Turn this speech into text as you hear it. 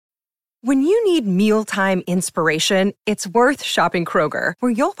When you need mealtime inspiration, it's worth shopping Kroger,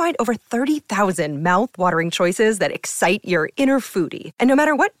 where you'll find over 30,000 mouth-watering choices that excite your inner foodie. And no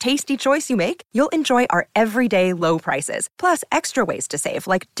matter what tasty choice you make, you'll enjoy our everyday low prices, plus extra ways to save,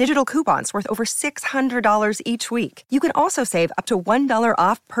 like digital coupons worth over $600 each week. You can also save up to $1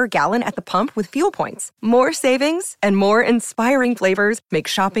 off per gallon at the pump with fuel points. More savings and more inspiring flavors make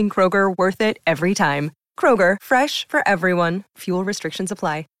shopping Kroger worth it every time. Kroger, fresh for everyone. Fuel restrictions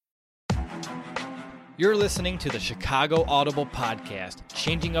apply. You're listening to the Chicago Audible Podcast,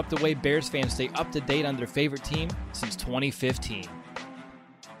 changing up the way Bears fans stay up to date on their favorite team since 2015.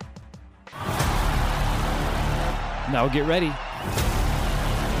 Now get ready,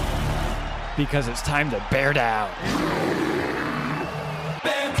 because it's time to bear down.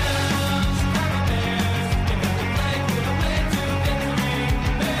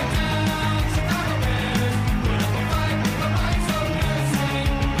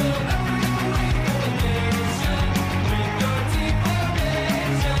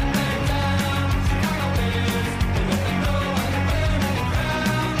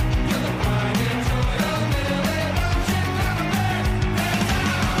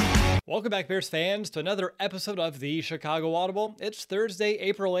 Welcome back, Bears fans, to another episode of the Chicago Audible. It's Thursday,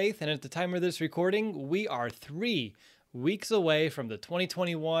 April 8th, and at the time of this recording, we are 3 weeks away from the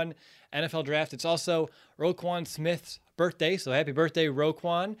 2021 NFL Draft. It's also Roquan Smith's birthday, so happy birthday,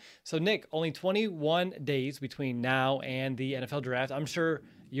 Roquan. So, Nick, only 21 days between now and the NFL Draft. I'm sure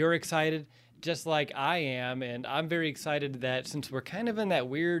you're excited, just like I am, and I'm very excited that since we're kind of in that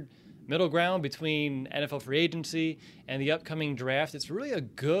weird middle ground between NFL free agency and the upcoming draft, it's really a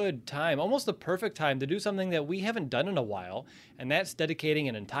good time, almost the perfect time to do something that we haven't done in a while, and that's dedicating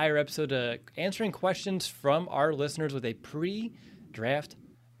an entire episode to answering questions from our listeners with a pre-draft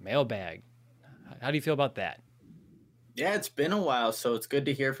mailbag. How do you feel about that? Yeah, it's been a while, so it's good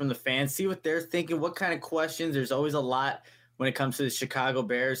to hear from the fans, see what they're thinking, what kind of questions. There's always a lot when it comes to the Chicago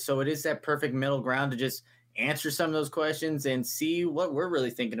Bears, so it is that perfect middle ground to just answer some of those questions and see what we're really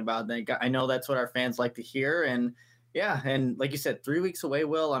thinking about. I know that's what our fans like to hear. And yeah, and like you said, 3 weeks away,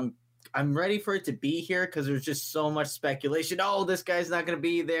 Will, I'm ready for it to be here because there's just so much speculation. Oh, this guy's not going to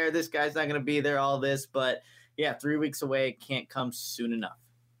be there. This guy's not going to be there, all this. But yeah, 3 weeks away, it can't come soon enough.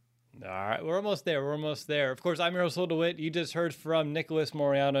 All right, we're almost there. Of course, I'm Russell DeWitt. You just heard from Nicholas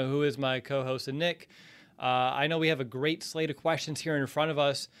Moriano, who is my co-host. And Nick, I know we have a great slate of questions here in front of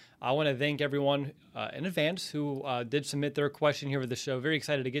us. I want to thank everyone in advance who did submit their question here for the show. Very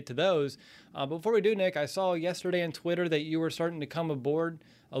excited to get to those. But before we do, Nick, I saw yesterday on Twitter that you were starting to come aboard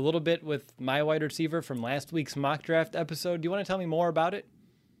a little bit with my wide receiver from last week's mock draft episode. Do you want to tell me more about it?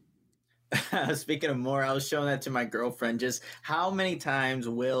 Speaking of more, I was showing that to my girlfriend, just how many times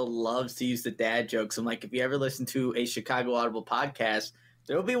Will loves to use the dad jokes. I'm like, if you ever listen to a Chicago Audible podcast,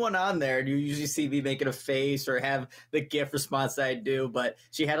 there'll be one on there. You usually see me making a face or have the GIF response that I do, but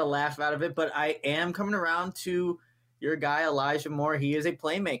she had a laugh out of it. But I am coming around to your guy, Elijah Moore. He is a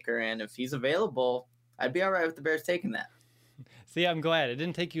playmaker, and if he's available, I'd be all right with the Bears taking that. See, I'm glad. It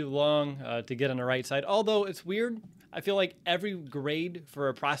didn't take you long to get on the right side, although it's weird. I feel like every grade for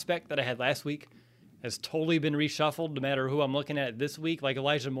a prospect that I had last week has totally been reshuffled no matter who I'm looking at this week. Like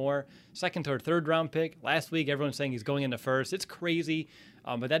Elijah Moore, second or third round pick. Last week, everyone's saying he's going into first. It's crazy,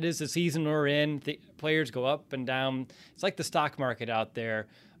 but that is the season we're in. The players go up and down. It's like the stock market out there.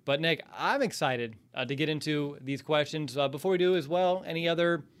 But, Nick, I'm excited to get into these questions. Before we do as well, any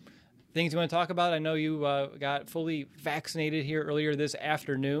other things you want to talk about? I know you got fully vaccinated here earlier this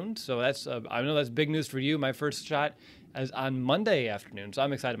afternoon, so that's I know that's big news for you. My first shot is on Monday afternoon, so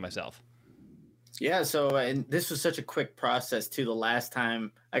I'm excited myself. Yeah, so and this was such a quick process too. The last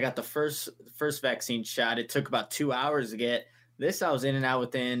time I got the first vaccine shot, it took about 2 hours to get. This I was in and out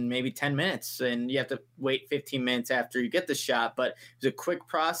within maybe 10 minutes, and you have to wait 15 minutes after you get the shot. But it was a quick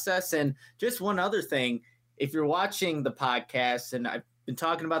process. And just one other thing, if you're watching the podcast, and I've been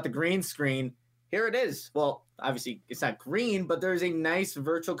talking about the green screen, here it is. Well, obviously it's not green, but there's a nice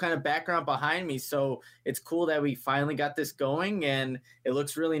virtual kind of background behind me. So it's cool that we finally got this going, and it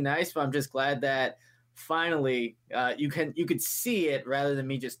looks really nice. But I'm just glad that finally you could see it rather than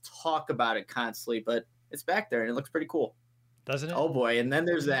me just talk about it constantly. But it's back there, and it looks pretty cool. Doesn't it? Oh boy. And then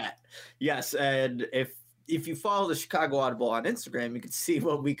there's that. Yes. And if you follow the Chicago Audible on Instagram, you can see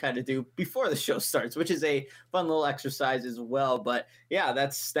what we kind of do before the show starts, which is a fun little exercise as well. But yeah,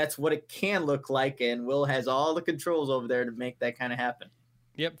 that's what it can look like. And Will has all the controls over there to make that kind of happen.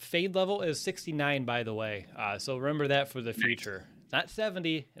 Yep. Fade level is 69, by the way. So remember that for the future. It's not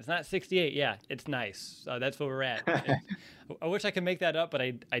 70. It's not 68. Yeah, it's nice. That's where we're at. I wish I could make that up, but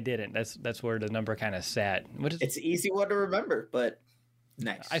I didn't. That's where the number kind of sat. It's an easy one to remember, but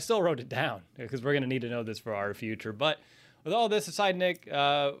Nice. I still wrote it down because we're going to need to know this for our future. But with all this aside, Nick,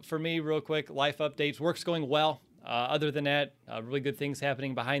 for me, real quick, life updates. Work's going well. Other than that, really good things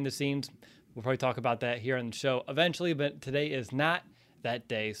happening behind the scenes. We'll probably talk about that here on the show eventually, but today is not that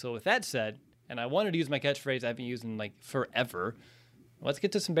day. So with that said, and I wanted to use my catchphrase I've been using like forever, let's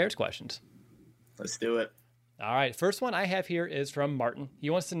get to some Bears questions. Let's do it. All right, first one I have here is from Martin. He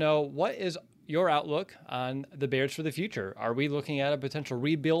wants to know, what is your outlook on the Bears for the future? Are we looking at a potential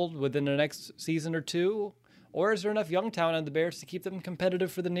rebuild within the next season or two? Or is there enough young talent on the Bears to keep them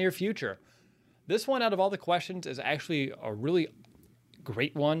competitive for the near future? This one, out of all the questions, is actually a really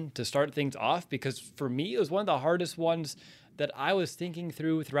great one to start things off, because for me, it was one of the hardest ones that I was thinking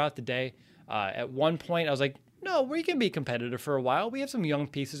through throughout the day. At one point, I was like, no, we can be competitive for a while. We have some young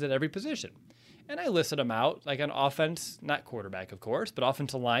pieces at every position. And I listed them out, like on offense, not quarterback, of course, but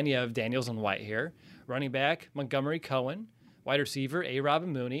offensive line, you have Daniels and White here. Running back, Montgomery, Cohen. Wide receiver, A-Rob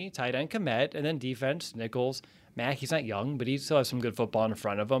and Mooney. Tight end, Kmet. And then defense, Nichols. Mack, he's not young, but he still has some good football in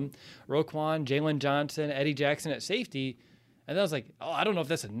front of him. Roquan, Jalen Johnson, Eddie Jackson at safety. And then I was like, oh, I don't know if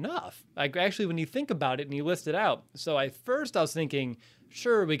that's enough. Like, actually, when you think about it and you list it out. So I was thinking,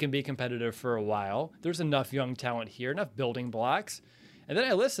 sure, we can be competitive for a while. There's enough young talent here, enough building blocks. And then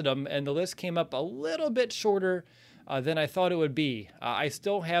I listed them, and the list came up a little bit shorter than I thought it would be. I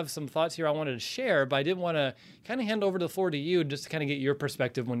still have some thoughts here I wanted to share, but I did want to kind of hand over the floor to you just to kind of get your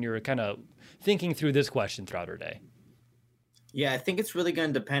perspective when you're kind of thinking through this question throughout our day. Yeah, I think it's really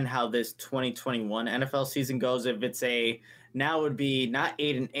going to depend how this 2021 NFL season goes. If it's now it would be not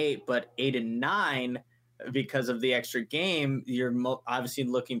 8-8, but 8-9 because of the extra game, you're obviously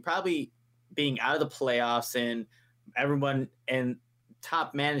looking probably being out of the playoffs, and everyone and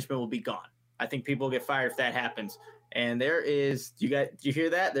top management will be gone. I think people will get fired if that happens. And do you hear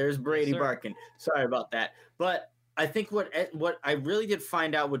that? There's Brady barking. Sorry about that. But I think what I really did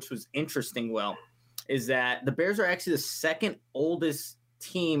find out, which was interesting, is that the Bears are actually the second oldest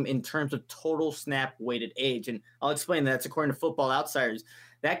team in terms of total snap weighted age. And I'll explain that. That's according to Football Outsiders.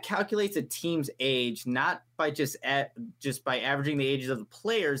 That calculates a team's age not by just by averaging the ages of the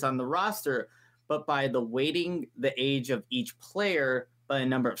players on the roster, but by the weighting the age of each player by the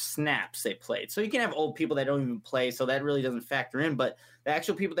number of snaps they played. So you can have old people that don't even play, so that really doesn't factor in. But the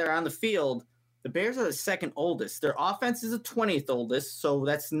actual people that are on the field, the Bears are the second oldest. Their offense is the 20th oldest, so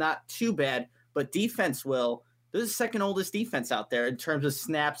that's not too bad. But defense, they're the second oldest defense out there in terms of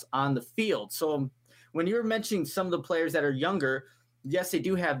snaps on the field. So when you're mentioning some of the players that are younger, yes, they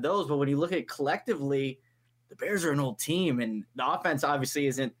do have those. But when you look at it collectively, the Bears are an old team, and the offense obviously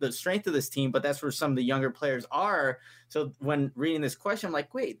isn't the strength of this team, but that's where some of the younger players are. So when reading this question, I'm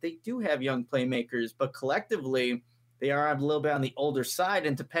like, wait, they do have young playmakers, but collectively they are a little bit on the older side.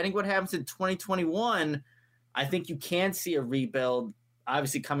 And depending what happens in 2021, I think you can see a rebuild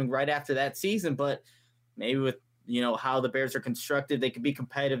obviously coming right after that season, but maybe with, how the Bears are constructed, they could be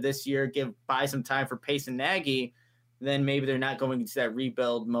competitive this year, buy some time for Pace and Nagy. Then maybe they're not going into that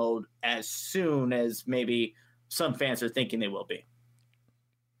rebuild mode as soon as maybe some fans are thinking they will be.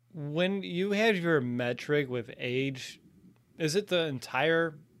 When you have your metric with age, is it the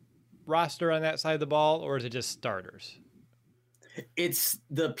entire roster on that side of the ball, or is it just starters? It's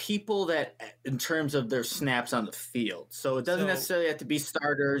the people that, in terms of their snaps on the field. So it doesn't necessarily have to be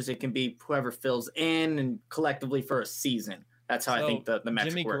starters. It can be whoever fills in and collectively for a season. That's how I think the metric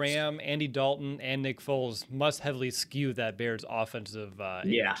Jimmy works. Graham, Andy Dalton, and Nick Foles must heavily skew that Bears offensive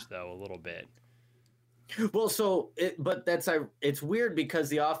age, though, a little bit. Well, but it's weird because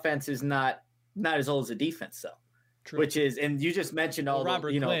the offense is not as old as the defense, though. True. Which is, and you just mentioned all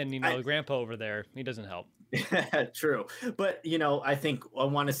Robert Quinn, the grandpa over there, he doesn't help. True. But, I think I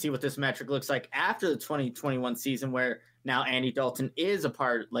want to see what this metric looks like after the 2021 season, where now Andy Dalton is a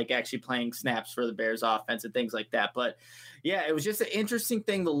part, like actually playing snaps for the Bears offense and things like that. But yeah, it was just an interesting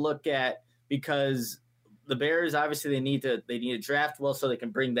thing to look at because the Bears, obviously they need to draft well so they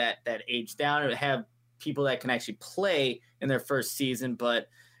can bring that age down and have people that can actually play in their first season. But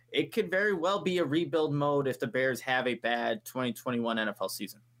it could very well be a rebuild mode if the Bears have a bad 2021 NFL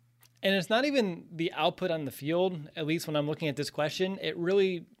season. And it's not even the output on the field, at least when I'm looking at this question. It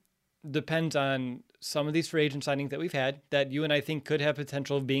really depends on some of these free agent signings that we've had that you and I think could have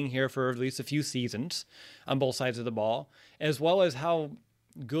potential of being here for at least a few seasons on both sides of the ball, as well as how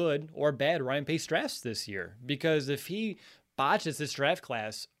good or bad Ryan Pace drafts this year. Because if he botches this draft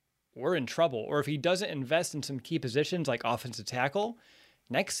class, we're in trouble. Or if he doesn't invest in some key positions like offensive tackle,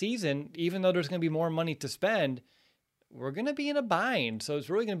 next season, even though there's going to be more money to spend, we're going to be in a bind. So it's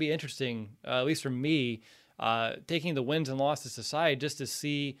really going to be interesting, at least for me, taking the wins and losses aside, just to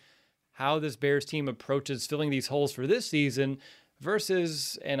see how this Bears team approaches filling these holes for this season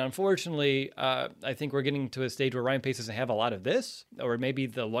versus, and unfortunately, I think we're getting to a stage where Ryan Pace doesn't have a lot of this, or maybe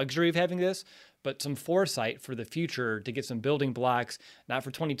the luxury of having this, but some foresight for the future to get some building blocks, not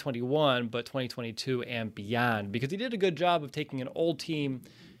for 2021, but 2022 and beyond, because he did a good job of taking an old team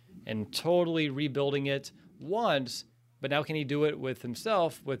and totally rebuilding it once, but now can he do it with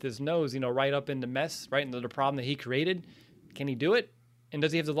himself, with his nose, right up in the mess, right into the problem that he created? Can he do it? And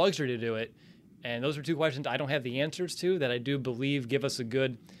does he have the luxury to do it? And those are two questions I don't have the answers to that I do believe give us a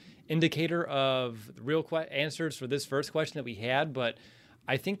good indicator of real answers for this first question that we had. But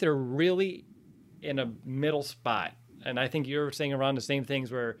I think they're really in a middle spot. And I think you're saying around the same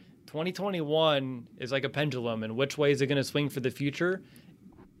things where 2021 is like a pendulum, and which way is it going to swing for the future?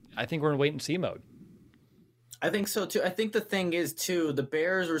 I think we're in wait and see mode. I think so too. I think the thing is too, the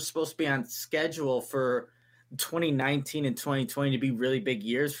Bears were supposed to be on schedule for 2019 and 2020 to be really big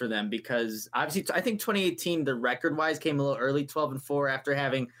years for them, because obviously I think 2018, the record wise, came a little early, 12-4 after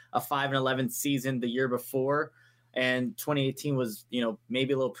having a 5-11 season the year before. And 2018 was,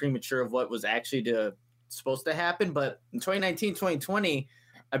 maybe a little premature of what was actually supposed to happen. But in 2019, 2020,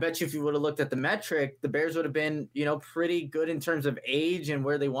 I bet you if you would have looked at the metric, the Bears would have been, pretty good in terms of age and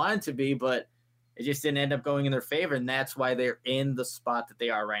where they wanted to be, but it just didn't end up going in their favor. And that's why they're in the spot that they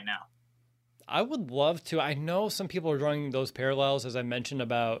are right now. I would love to. I know some people are drawing those parallels, as I mentioned,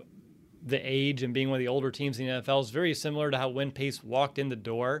 about the age and being one of the older teams in the NFL is very similar to how when Pace walked in the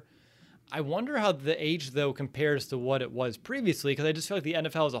door. I wonder how the age, though, compares to what it was previously, because I just feel like the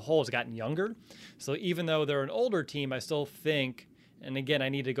NFL as a whole has gotten younger. So even though they're an older team, I still think, and again, I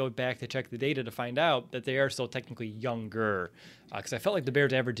need to go back to check the data to find out that they are still technically younger. Because I felt like the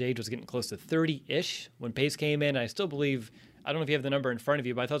Bears' average age was getting close to 30-ish when Pace came in. And I still believe, I don't know if you have the number in front of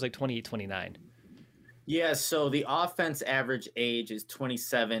you, but I thought it was like 28, 29. Yeah, so the offense average age is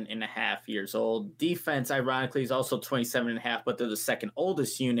 27 and a half years old. Defense, ironically, is also 27 and a half, but they're the second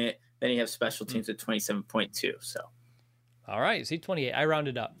oldest unit. Then you have special teams at 27.2. So, all right, see, 28. I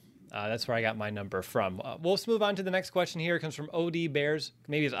rounded up. That's where I got my number from. We'll move on to the next question here. It comes from OD Bears.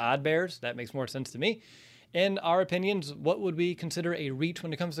 Maybe it's Odd Bears. That makes more sense to me. In our opinions, what would we consider a reach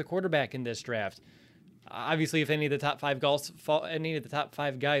when it comes to quarterback in this draft? Obviously, if any of the top five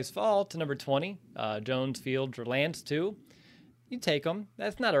guys fall to number 20, Jones, Fields, or Lance too, you take them.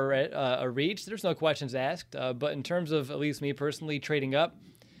 That's not a reach. There's no questions asked. But in terms of at least me personally trading up,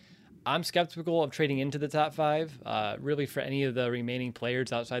 I'm skeptical of trading into the top five. Really, for any of the remaining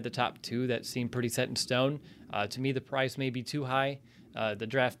players outside the top two that seem pretty set in stone. To me, the price may be too high. The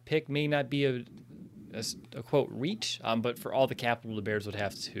draft pick may not be a quote reach, but for all the capital the Bears would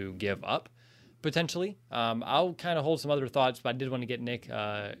have to give up. Potentially. I'll kind of hold some other thoughts, but I did want to get Nick,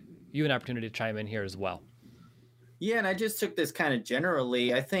 you an opportunity to chime in here as well. Yeah, and I just took this kind of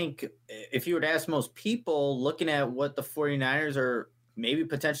generally. I think if you were to ask most people looking at what the 49ers are maybe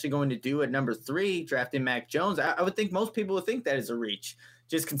potentially going to do at number 3, drafting Mac Jones, I would think most people would think that is a reach,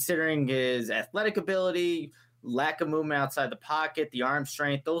 just considering his athletic ability, lack of movement outside the pocket, the arm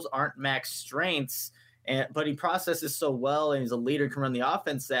strength. Those aren't Mac's strengths, but he processes so well, and he's a leader, can run the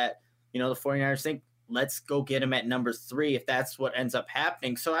offense that the 49ers think, let's go get him at number 3 if that's what ends up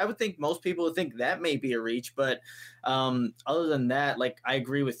happening. So I would think most people would think that may be a reach. But other than that, I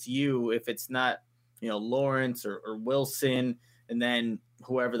agree with you. If it's not, Lawrence or Wilson, and then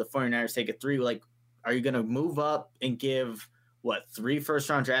whoever the 49ers take at 3, are you going to move up and give, 3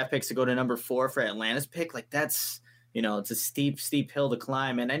 first-round draft picks to go to number 4 for Atlanta's pick? That's, it's a steep hill to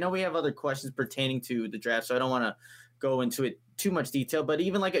climb. And I know we have other questions pertaining to the draft, so I don't want to go into it too much detail, but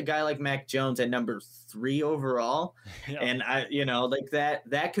even a guy like Mac Jones at number 3 overall, yeah. And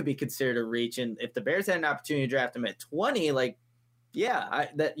that could be considered a reach. And if the Bears had an opportunity to draft him at 20,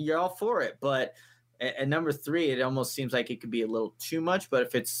 that you're all for it. But at number 3, it almost seems like it could be a little too much. But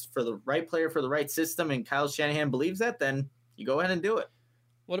if it's for the right player for the right system, and Kyle Shanahan believes that, then you go ahead and do it.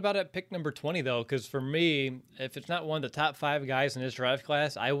 What about at pick number 20, though? Because for me, if it's not one of the top 5 guys in this draft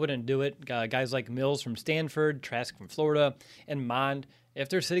class, I wouldn't do it. Guys like Mills from Stanford, Trask from Florida, and Mond, if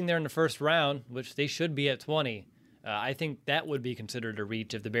they're sitting there in the first round, which they should be at 20, I think that would be considered a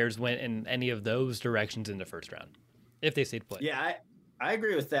reach if the Bears went in any of those directions in the first round, if they stayed put. Yeah, I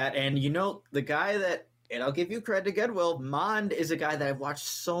agree with that. And, the guy that, and I'll give you credit to Goodwill, Mond is a guy that I've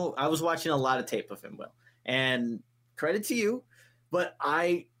watched I was watching a lot of tape of him, Will. And credit to you. But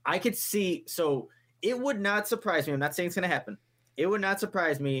I could see, so it would not surprise me. I'm not saying it's going to happen. It would not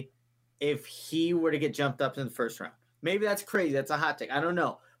surprise me if he were to get jumped up in the first round. Maybe that's crazy. That's a hot take. I don't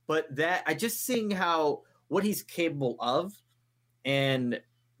know. But I just seeing what he's capable of and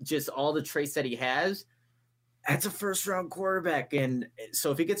just all the traits that he has, that's a first round quarterback. And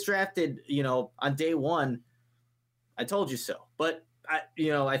so if he gets drafted, on day 1, I told you so. But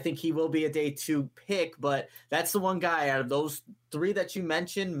I think he will be a day 2 pick, but that's the one guy out of those 3 that you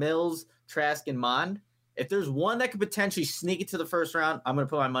mentioned, Mills, Trask, and Mond. If there's one that could potentially sneak into the first round, I'm going to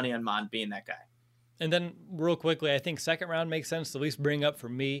put my money on Mond being that guy. And then real quickly, I think second round makes sense to at least bring up for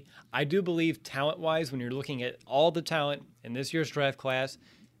me. I do believe talent-wise, when you're looking at all the talent in this year's draft class,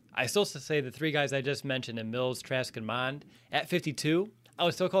 I still say the 3 guys I just mentioned in Mills, Trask, and Mond at 52, I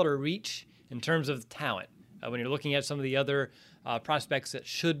would still call it a reach in terms of talent. When you're looking at some of the other prospects that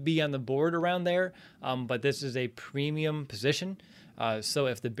should be on the board around there, but this is a premium position. So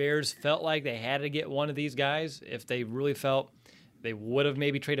if the Bears felt like they had to get one of these guys, if they really felt they would have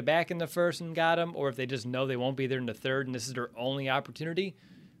maybe traded back in the first and got him, or if they just know they won't be there in the third and this is their only opportunity,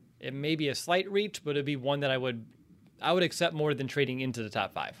 it may be a slight reach, but it'd be one that I would accept more than trading into the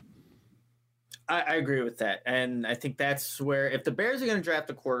top 5. I agree with that. And I think that's where, if the Bears are going to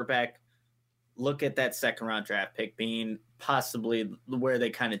draft a quarterback, look at that second round draft pick being possibly where they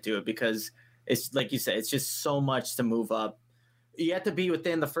kind of do it, because it's like you said, it's just so much to move up. You have to be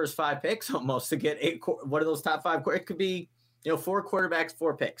within the first 5 picks almost to get one of those top 5. It could be, 4 quarterbacks,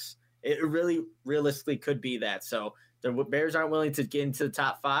 4 picks. It really realistically could be that. So the Bears aren't willing to get into the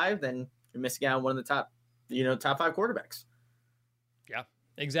top 5, then you're missing out on one of the top 5 quarterbacks. Yeah,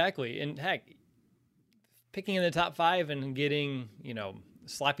 exactly. And heck, picking in the top 5 and getting,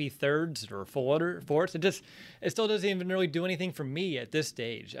 sloppy thirds or fourths, it still doesn't even really do anything for me at this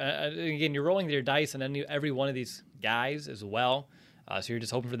stage. Again, you're rolling your dice on every one of these guys as well. So you're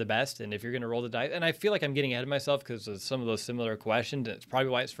just hoping for the best. And if you're going to roll the dice, and I feel like I'm getting ahead of myself because of some of those similar questions, and it's probably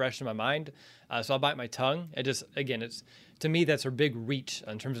why it's fresh in my mind. So I'll bite my tongue. To me, that's a big reach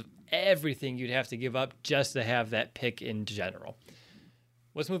in terms of everything you'd have to give up just to have that pick in general.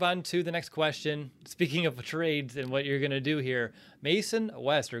 Let's move on to the next question. Speaking of trades and what you're going to do here, Mason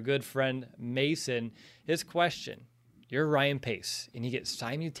West, our good friend Mason, his question. You're Ryan Pace, and you get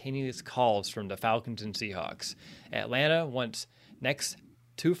simultaneous calls from the Falcons and Seahawks. Atlanta wants next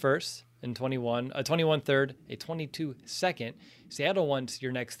 2 firsts in 21, a 21 third, a 22 second. Seattle wants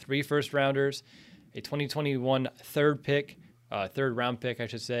your next 3 first rounders, a 2021 third round pick, I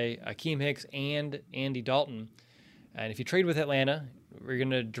should say, Akeem Hicks and Andy Dalton. And if you trade with Atlanta, we're going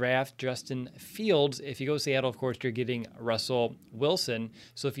to draft Justin Fields. If you go Seattle, of course, you're getting Russell Wilson.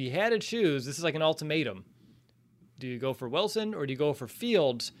 So if you had to choose, this is like an ultimatum. Do you go for Wilson or do you go for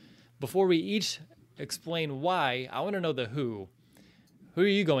Fields? Before we each explain why, I want to know the who. Who are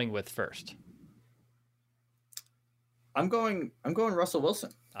you going with first? I'm going Russell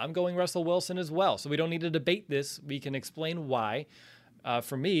Wilson. I'm going Russell Wilson as well. So we don't need to debate this. We can explain why.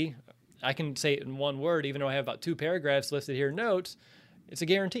 For me, I can say it in one word, even though I have about 2 paragraphs listed here in notes. It's a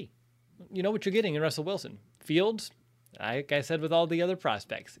guarantee. You know what you're getting in Russell Wilson. Fields, like I said with all the other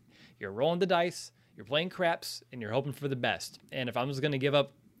prospects, you're rolling the dice, you're playing craps, and you're hoping for the best. And if I'm just going to give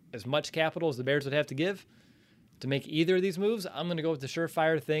up as much capital as the Bears would have to give to make either of these moves, I'm going to go with the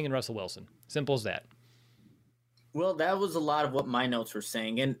surefire thing in Russell Wilson. Simple as that. Well, that was a lot of what my notes were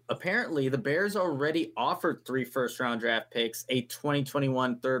saying. And apparently the Bears already offered 3 first-round draft picks, a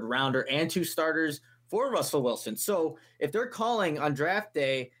 2021 third rounder, and 2 starters for Russell Wilson. So if they're calling on draft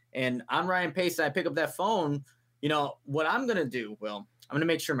day and I'm Ryan Pace and I pick up that phone, what I'm going to do, Will, I'm going to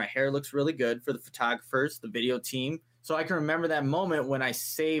make sure my hair looks really good for the photographers, the video team, so I can remember that moment when I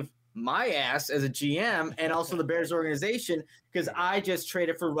save my ass as a GM and also the Bears organization because I just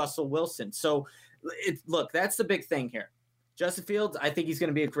traded for Russell Wilson. So look, that's the big thing here. Justin Fields, I think he's going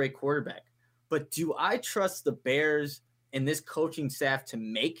to be a great quarterback. But do I trust the Bears and this coaching staff to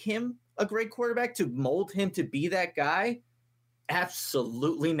make him a great quarterback, to mold him to be that guy?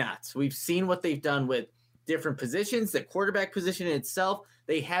 Absolutely not. We've seen what they've done with different positions, the quarterback position in itself.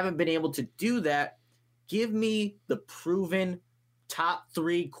 They haven't been able to do that. Give me the proven top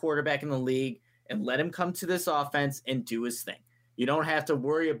 3 quarterback in the league and let him come to this offense and do his thing. You don't have to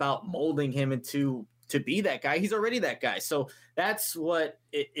worry about molding him to be that guy. He's already that guy. So that's what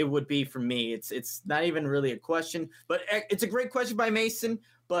it would be for me. It's not even really a question, but it's a great question by Mason,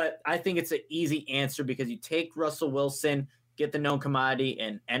 but I think it's an easy answer because you take Russell Wilson, get the known commodity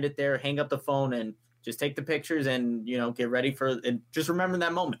and end it there, hang up the phone and just take the pictures and, get ready and just remember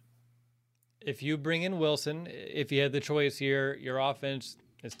that moment. If you bring in Wilson, if you had the choice here, your offense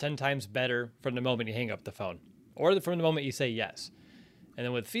is 10 times better from the moment you hang up the phone or from the moment you say yes. And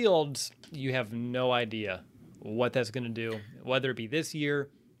then with Fields, you have no idea what that's going to do, whether it be this year,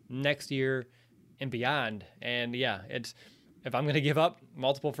 next year, and beyond. And yeah, if I'm going to give up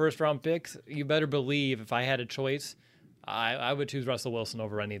multiple first-round picks, you better believe if I had a choice, I would choose Russell Wilson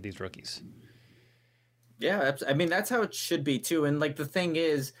over any of these rookies. Yeah, I mean, that's how it should be too. And the thing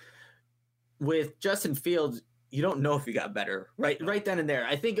is, with Justin Fields, you don't know if he got better right then and there.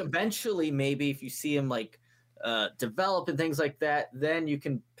 I think eventually maybe if you see him like develop and things like that, then you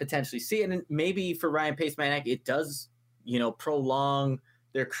can potentially see it. And maybe for Ryan Pace, it does, prolong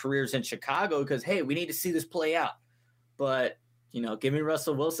their careers in Chicago because, hey, we need to see this play out. But, give me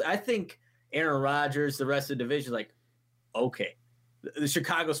Russell Wilson. I think Aaron Rodgers, the rest of the division, like, okay, the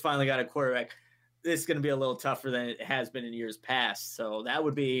Chicago's finally got a quarterback. This is going to be a little tougher than it has been in years past. So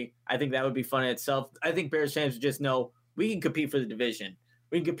I think that would be fun in itself. I think Bears fans would just know we can compete for the division.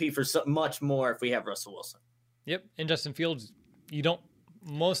 We can compete for so much more if we have Russell Wilson. Yep. And Justin Fields, you don't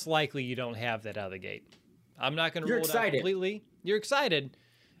have that out of the gate. I'm not going to rule it out completely. You're excited.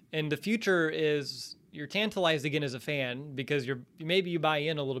 And the future is you're tantalized again as a fan because maybe you buy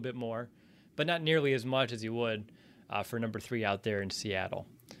in a little bit more, but not nearly as much as you would for number 3 out there in Seattle.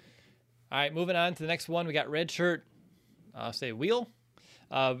 All right, moving on to the next one. We got red shirt. I'll say Wheel.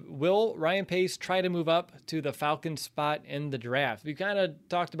 Will Ryan Pace try to move up to the Falcons spot in the draft? We kind of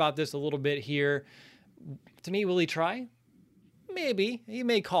talked about this a little bit here. To me, will he try? Maybe. He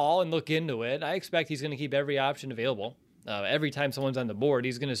may call and look into it. I expect he's going to keep every option available. Every time someone's on the board,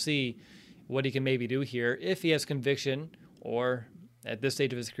 he's going to see what he can maybe do here. If he has conviction or at this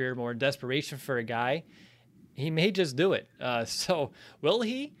stage of his career, more desperation for a guy, he may just do it. So will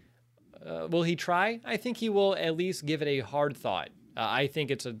he? Will he try? I think he will at least give it a hard thought. I think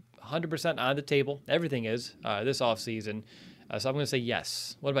it's 100% on the table. Everything is this offseason. So I'm going to say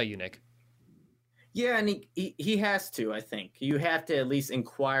yes. What about you, Nick? Yeah, and he has to, I think. You have to at least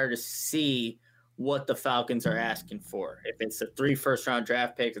inquire to see what the Falcons are asking for. If it's a 3 first-round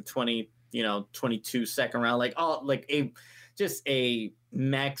draft pick, a 22 second round, just a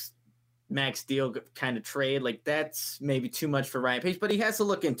max deal kind of trade, like that's maybe too much for Ryan Pace, but he has to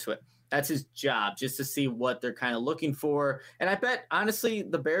look into it. That's his job, just to see what they're kind of looking for. And I bet, honestly,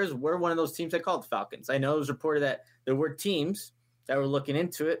 the Bears were one of those teams that called the Falcons. I know it was reported that there were teams that were looking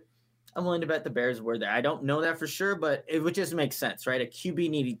into it. I'm willing to bet the Bears were there. I don't know that for sure, but it would just make sense, right? A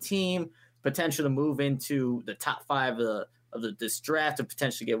QB-needy team, potential to move into the top 5 of this draft and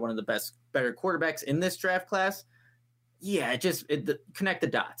potentially get one of the better quarterbacks in this draft class. Yeah, connect the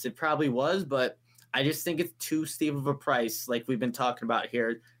dots. It probably was, but I just think it's too steep of a price, like we've been talking about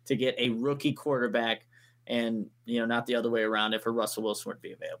here, to get a rookie quarterback and, not the other way around if a Russell Wilson would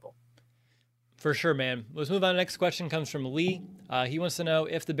be available. For sure, man. Let's move on. The next question comes from Lee. He wants to know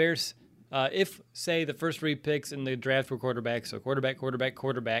if the Bears, say the first 3 picks in the draft were quarterbacks, so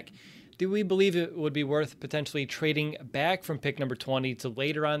quarterback, do we believe it would be worth potentially trading back from pick number 20 to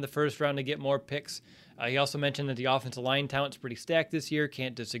later on in the first round to get more picks? He also mentioned that the offensive line talent's pretty stacked this year.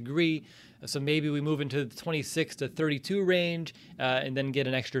 Can't disagree. So maybe we move into the 26 to 32 range and then get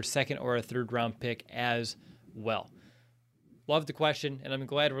an extra second or a third round pick as well. Love the question, and I'm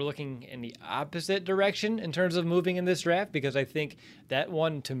glad we're looking in the opposite direction in terms of moving in this draft, because I think that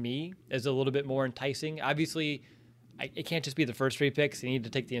one, to me, is a little bit more enticing. Obviously, it can't just be the first 3 picks. You need to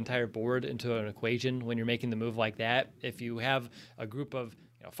take the entire board into an equation when you're making the move like that. If you have a group of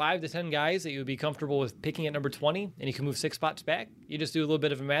 5 to 10 guys that you would be comfortable with picking at number 20, and you can move 6 spots back, you just do a little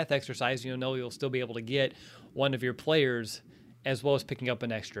bit of a math exercise, you'll still be able to get one of your players as well as picking up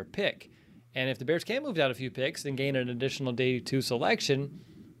an extra pick. And if the Bears can move down a few picks and gain an additional day 2 selection,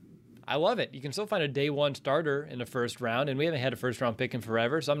 I love it. You can still find a day 1 starter in the first round, and we haven't had a first round pick in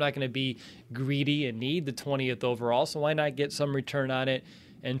forever, so I'm not going to be greedy and need the 20th overall, so why not get some return on it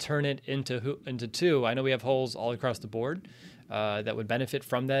and turn it into 2? I know we have holes all across the board that would benefit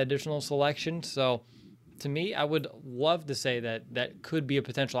from that additional selection, so to me, I would love to say that could be a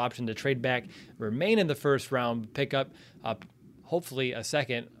potential option to trade back, remain in the first round, pick up hopefully a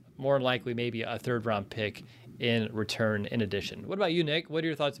second, more than likely maybe a third round pick in return in addition. What about you, Nick? What are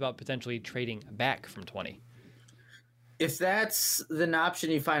your thoughts about potentially trading back from 20? If that's an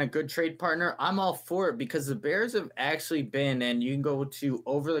option, you find a good trade partner, I'm all for it, because the Bears have actually been, and you can go to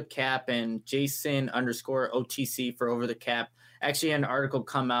Over the Cap and Jason_OTC for Over the Cap, actually had an article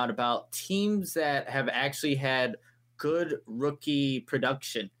come out about teams that have actually had good rookie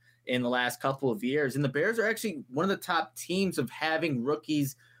production in the last couple of years. And the Bears are actually one of the top teams of having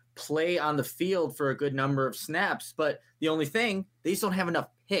rookies play on the field for a good number of snaps. But the only thing, they just don't have enough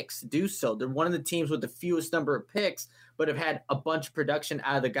picks to do so. They're one of the teams with the fewest number of picks, but have had a bunch of production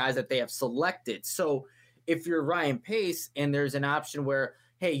out of the guys that they have selected. So if you're Ryan Pace and there's an option where,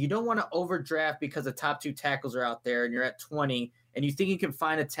 hey, you don't want to overdraft because the top 2 tackles are out there and you're at 20 and you think you can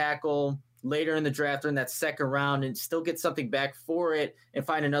find a tackle later in the draft or in that second round and still get something back for it and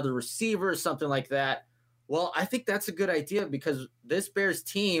find another receiver or something like that, well, I think that's a good idea, because this Bears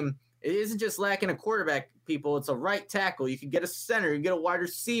team it isn't just lacking a quarterback, people. It's a right tackle. You can get a center. You get a wide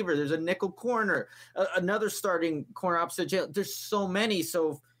receiver. There's a nickel corner, another starting corner opposite Jalen. There's so many.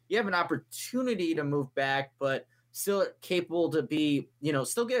 So if you have an opportunity to move back, but still capable to be,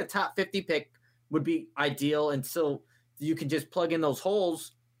 still get a top 50 pick would be ideal. And so you can just plug in those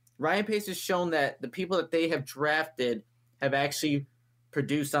holes. Ryan Pace has shown that the people that they have drafted have actually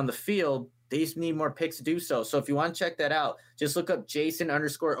produced on the field. They just need more picks to do so. So if you want to check that out, just look up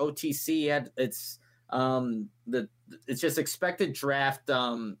Jason_OTC. It's just expected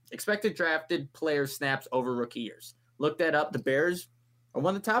drafted player snaps over rookie years. Look that up. The Bears are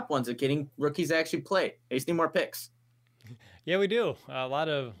one of the top ones at getting rookies actually play. They just need more picks. Yeah, we do. A lot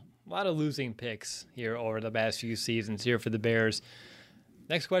of losing picks here over the past few seasons here for the Bears.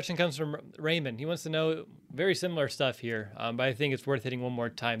 Next question comes from Raymond. He wants to know very similar stuff here, but I think it's worth hitting one more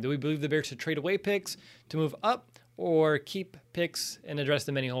time. Do we believe the Bears should trade away picks to move up or keep picks and address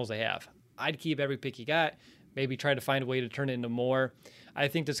the many holes they have? I'd keep every pick you got, maybe try to find a way to turn it into more. I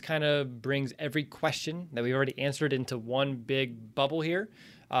think this kind of brings every question that we already answered into one big bubble here.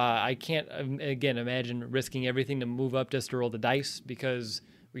 I can't, again, imagine risking everything to move up just to roll the dice, because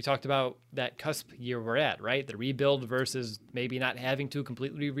we talked about that cusp year we're at, right? The rebuild versus maybe not having to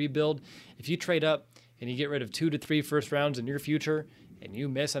completely rebuild. If you trade up and you get rid of 2 to 3 first rounds in your future and you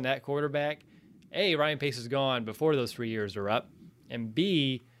miss on that quarterback, A, Ryan Pace is gone before those 3 years are up, and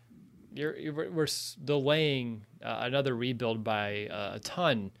B, we're delaying another rebuild by a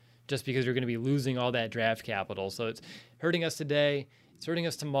ton just because you're going to be losing all that draft capital. So it's hurting us today. It's hurting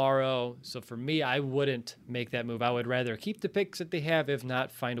us tomorrow. So for me, I wouldn't make that move. I would rather keep the picks that they have, if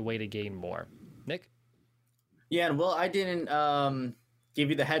not find a way to gain more. Nick? Yeah, and I didn't give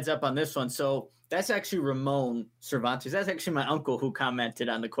you the heads up on this one. So that's actually Ramon Cervantes. That's actually my uncle who commented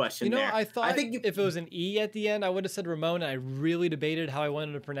on the question there. I thought if it was an E at the end, I would have said Ramon, and I really debated how I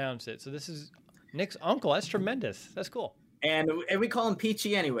wanted to pronounce it. So this is Nick's uncle. That's tremendous. That's cool. And we call him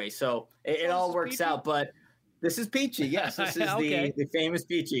Peachy anyway, so it all works Peachy? Out. But this is Peachy. Yes, this is okay. the famous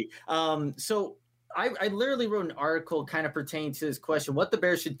Peachy. So I literally wrote an article kind of pertaining to this question, what the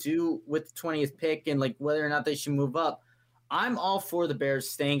Bears should do with the 20th pick and like whether or not they should move up. I'm all for the Bears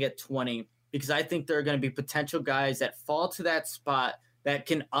staying at 20 because I think there are going to be potential guys that fall to that spot that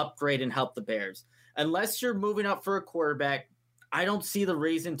can upgrade and help the Bears. Unless you're moving up for a quarterback, I don't see the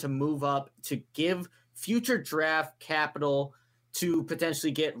reason to move up to give future draft capital to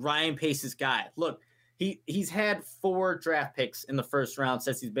potentially get Ryan Pace's guy. Look, he's had 4 draft picks in the first round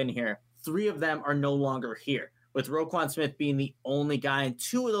since he's been here. 3 of them are no longer here, with Roquan Smith being the only guy, and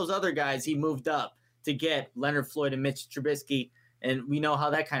 2 of those other guys he moved up to get Leonard Floyd and Mitch Trubisky, and we know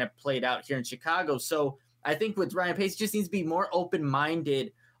how that kind of played out here in Chicago. So I think with Ryan Pace, just needs to be more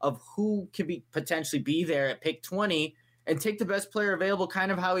open-minded of who could be potentially be there at pick 20 and take the best player available,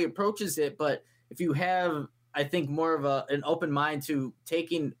 kind of how he approaches it. But if you have, I think, more of an open mind to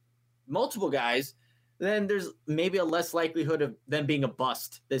taking multiple guys, then there's maybe a less likelihood of them being a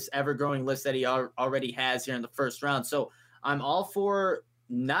bust, this ever-growing list that he already has here in the first round. So I'm all for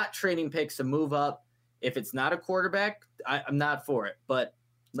not trading picks to move up. If it's not a quarterback, I'm not for it. But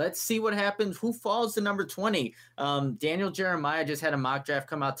let's see what happens. Who falls to number 20? Daniel Jeremiah just had a mock draft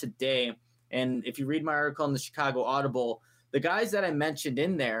come out today. And if you read my article in the Chicago Audible, the guys that I mentioned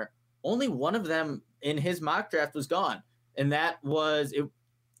in there, only one of them in his mock draft was gone. And that was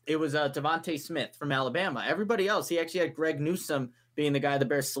it was Devontae Smith from Alabama. Everybody else, he actually had Greg Newsome being the guy the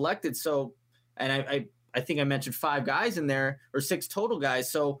Bears selected. So, and I think I mentioned 5 guys in there, or 6 total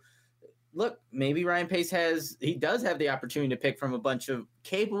guys. So look, maybe Ryan Pace does have the opportunity to pick from a bunch of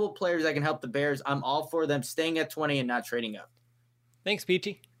capable players that can help the Bears. I'm all for them staying at 20 and not trading up. Thanks,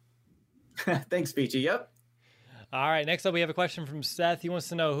 Peachy. Thanks, Peachy. Yep. All right, next up we have a question from Seth. He wants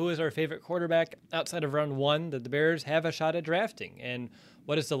to know, who is our favorite quarterback outside of round 1 that the Bears have a shot at drafting? And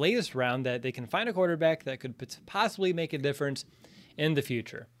what is the latest round that they can find a quarterback that could possibly make a difference in the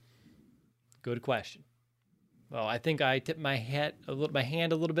future? Good question. Well, I think I tipped my hand a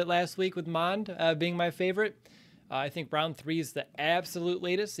little bit last week with Mond being my favorite. I think round 3 is the absolute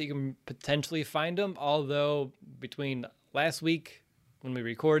latest, so you can potentially find him, although between last week when we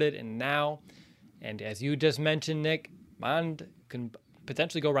recorded and now, and as you just mentioned, Nick, Mond can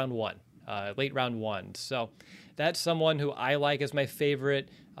potentially go round 1, late round 1. So that's someone who I like as my favorite.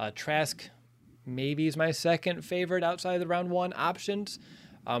 Trask maybe is my second favorite outside of the round 1 options.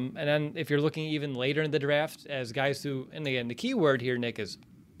 And then if you're looking even later in the draft as guys who, and again, the key word here, Nick, is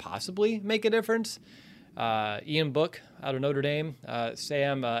possibly make a difference. Ian Book out of Notre Dame,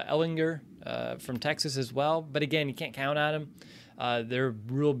 Sam Ellinger from Texas as well. But again, you can't count on him. They're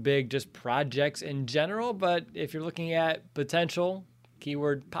real big just projects in general, but if you're looking at potential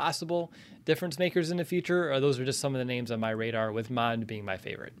keyword possible difference makers in the future, or those are just some of the names on my radar, with Mond being my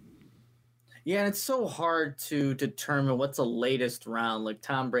favorite. Yeah, and it's so hard to determine what's the latest round. Like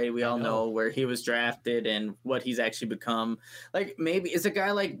Tom Brady, we all know where he was drafted and what he's actually become. Like maybe is a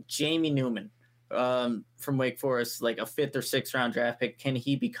guy like Jamie Newman from Wake Forest, like a 5th or 6th round draft pick. Can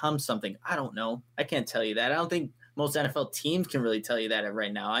he become something? I don't know. I can't tell you that. I don't think most NFL teams can really tell you that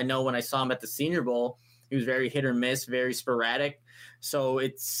right now. I know when I saw him at the Senior Bowl, he was very hit or miss, very sporadic. So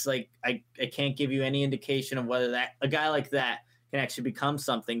it's like I can't give you any indication of whether that a guy like that can actually become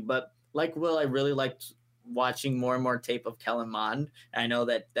something. But like Will, I really liked watching more and more tape of Kellen Mond. I know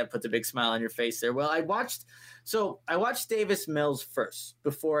that puts a big smile on your face there. Well, I watched Davis Mills first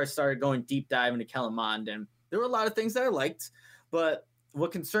before I started going deep dive into Kellen Mond, and there were a lot of things that I liked. But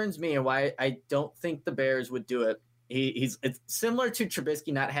what concerns me and why I don't think the Bears would do it, it's similar to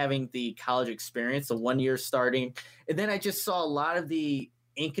Trubisky not having the college experience, the 1 year starting, and then I just saw a lot of the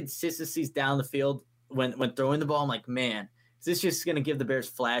inconsistencies down the field when throwing the ball. I'm like, man, is this just going to give the Bears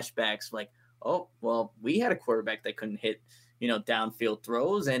flashbacks? Like, oh, well, we had a quarterback that couldn't hit, downfield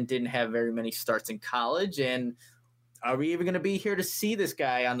throws and didn't have very many starts in college. And are we even going to be here to see this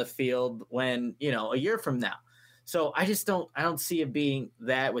guy on the field when, a year from now? So I don't see it being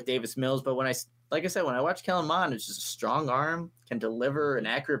that with Davis Mills. But when I watch Kellen Mond, it's just a strong arm, can deliver an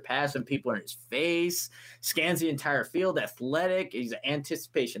accurate pass when people are in his face, scans the entire field, athletic. He's an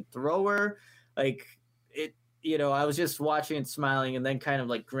anticipation thrower. Like it. I was just watching and smiling and then kind of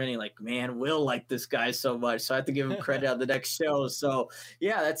like grinning, like, man, Will like this guy so much. So I have to give him credit on the next show. So,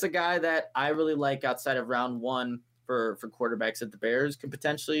 yeah, that's a guy that I really like outside of round 1 for quarterbacks that the Bears could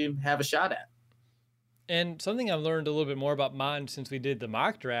potentially have a shot at. And something I've learned a little bit more about Mond since we did the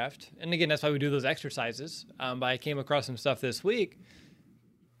mock draft, and again, that's why we do those exercises, but I came across some stuff this week.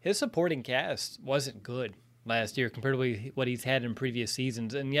 His supporting cast wasn't good last year compared to what he's had in previous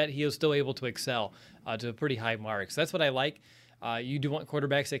seasons, and yet he was still able to excel to a pretty high mark. So that's what I like. You do want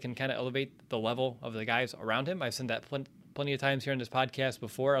quarterbacks that can kind of elevate the level of the guys around him. I've said that plenty of times here on this podcast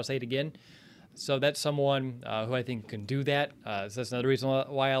before. I'll say it again. So that's someone who I think can do that. So that's another reason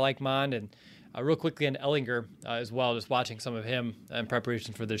why I like Mond. And real quickly on Ellinger as well, just watching some of him in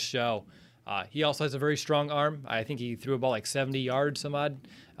preparation for this show. He also has a very strong arm. I think he threw a ball like 70 yards some odd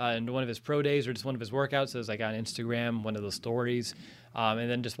in one of his pro days or just one of his workouts. It was like on Instagram, one of those stories. And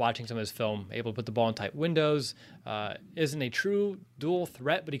then just watching some of his film, able to put the ball in tight windows. Isn't a true dual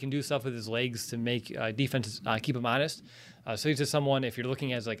threat, but he can do stuff with his legs to make defenses keep him honest. So he's just someone, if you're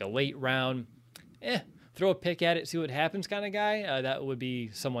looking as like a late round, throw a pick at it, see what happens kind of guy, that would be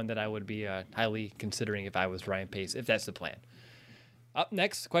someone that I would be highly considering if I was Ryan Pace, if that's the plan. Up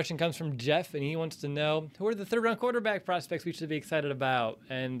next, question comes from Jeff, and he wants to know, who are the third-round quarterback prospects we should be excited about?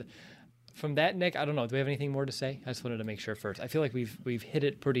 And from that, Nick, I don't know. Do we have anything more to say? I just wanted to make sure first. I feel like we've hit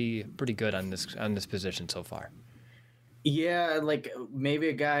it pretty good on this position so far. Yeah, like maybe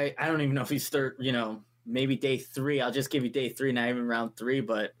a guy, I don't even know if he's maybe day 3. I'll just give you day 3, not even round 3.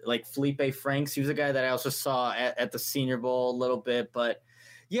 But like Felipe Franks, he was a guy that I also saw at the Senior Bowl a little bit. But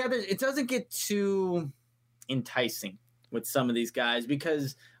yeah, it doesn't get too enticing with some of these guys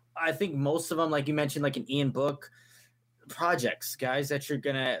because I think most of them, like you mentioned, like an Ian Book, projects, guys that you're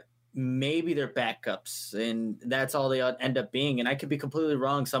going to maybe they're backups and that's all they end up being. And I could be completely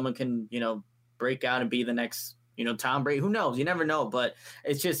wrong. Someone can, break out and be the next, Tom Brady. Who knows? You never know. But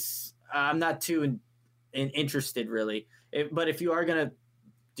it's just I'm not too interested really. But if you are going to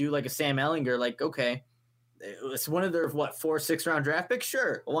do like a Sam Ellinger, like, okay, it's one of their, 4-6 round draft picks?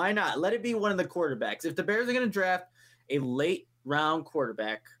 Sure. Why not? Let it be one of the quarterbacks. If the Bears are going to draft a late round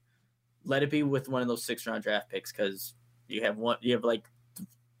quarterback, let it be with one of those 6 round draft picks because you have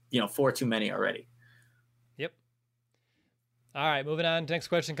 4 too many already. Yep. All right, moving on. Next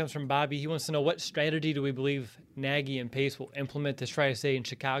question comes from Bobby. He wants to know, what strategy do we believe Nagy and Pace will implement to try to stay in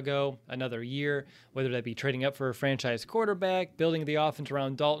Chicago another year, whether that be trading up for a franchise quarterback, building the offense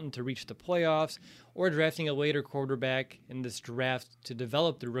around Dalton to reach the playoffs, or drafting a later quarterback in this draft to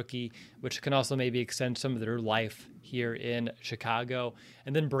develop the rookie, which can also maybe extend some of their life here in Chicago.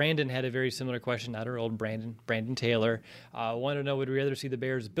 And then Brandon had a very similar question, not our old Brandon Taylor. Wanted to know, would we rather see the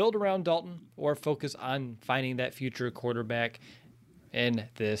Bears build around Dalton or focus on finding that future quarterback in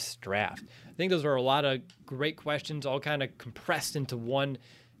this draft? I think those are a lot of great questions, all kind of compressed into one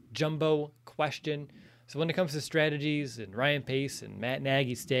jumbo question. So when it comes to strategies and Ryan Pace and Matt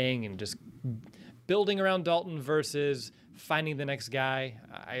Nagy staying and just building around Dalton versus finding the next guy,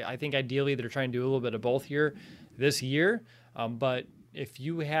 I think ideally they're trying to do a little bit of both here this year. But if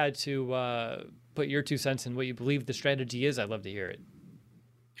you had to put your 2 cents in what you believe the strategy is, I'd love to hear it.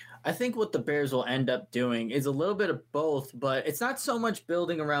 I think what the Bears will end up doing is a little bit of both, but it's not so much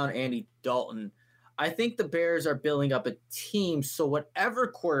building around Andy Dalton. I think the Bears are building up a team so whatever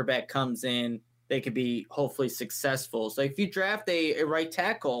quarterback comes in, they could be hopefully successful. So if you draft a right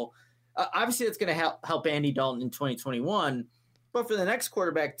tackle, obviously that's going to help Andy Dalton in 2021. But for the next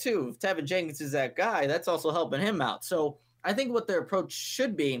quarterback too, if Tevin Jenkins is that guy, that's also helping him out. So I think what their approach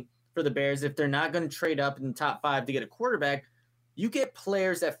should be for the Bears, if they're not going to trade up in the top 5 to get a quarterback, you get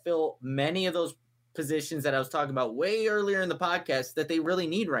players that fill many of those positions that I was talking about way earlier in the podcast that they really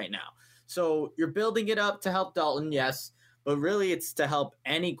need right now. So you're building it up to help Dalton, yes, but really it's to help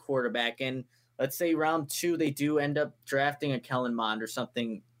any quarterback. And let's say round 2, they do end up drafting a Kellen Mond or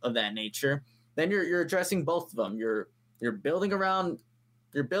something of that nature. Then you're addressing both of them. You're building around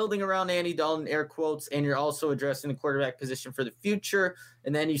Andy Dalton, air quotes, and you're also addressing the quarterback position for the future.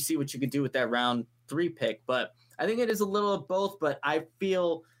 And then you see what you could do with that round 3 pick. But I think it is a little of both, but I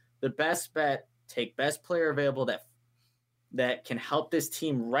feel the best bet, take best player available that can help this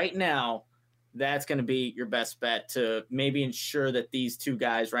team right now. That's going to be your best bet to maybe ensure that these two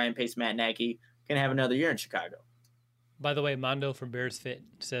guys, Ryan Pace, Matt Nagy, can have another year in Chicago. By the way, Mondo from Bears Fit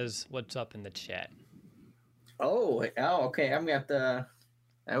says, "What's up" in the chat. Oh, okay. I'm going to have to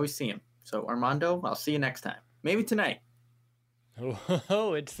 – I always see him. So, Armando, I'll see you next time. Maybe tonight.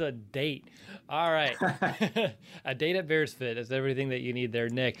 Oh, it's a date. All right. A date at Bears Fit is everything that you need there,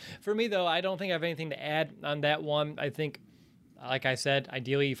 Nick. For me, though, I don't think I have anything to add on that one. I think, like I said,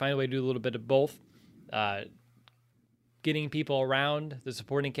 ideally you find a way to do a little bit of both. Getting people around, the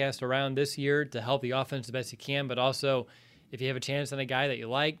supporting cast around this year to help the offense the best you can, but also if you have a chance on a guy that you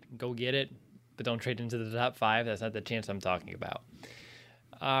like, go get it, but don't trade into the top 5. That's not the chance I'm talking about.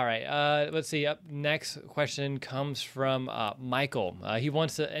 All right, let's see. Up next question comes from Michael. He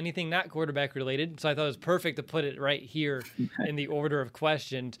wants anything not quarterback related, so I thought it was perfect to put it right here in the order of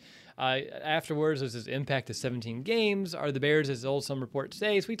questions. Afterwards, was his impact to 17 games? Are the Bears, as old some reports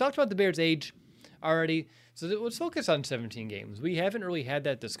say? So we talked about the Bears' age already, so let's focus on 17 games. We haven't really had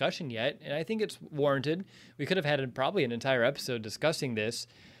that discussion yet, and I think it's warranted. We could have had probably an entire episode discussing this.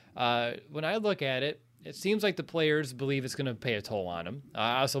 When I look at it, it seems like the players believe it's going to pay a toll on them.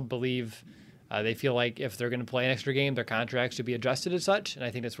 I also believe they feel like if they're going to play an extra game, their contract should be adjusted as such, and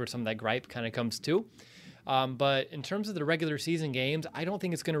I think that's where some of that gripe kind of comes to. But in terms of the regular season games, I don't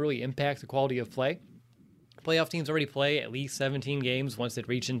think it's going to really impact the quality of play. Playoff teams already play at least 17 games once they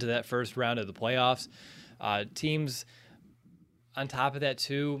reach into that first round of the playoffs. Teams, on top of that,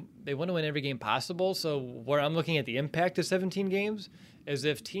 too, they want to win every game possible. So where I'm looking at the impact of 17 games is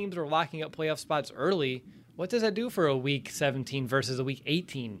if teams are locking up playoff spots early, what does that do for a week 17 versus a week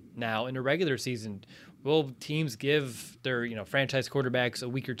 18 now in a regular season? Will teams give their franchise quarterbacks a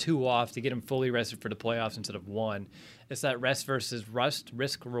week or 2 off to get them fully rested for the playoffs instead of 1? It's that rest versus rust,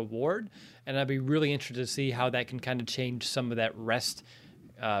 risk reward, and I'd be really interested to see how that can kind of change some of that rest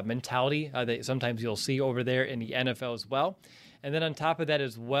mentality that sometimes you'll see over there in the NFL as well. And then on top of that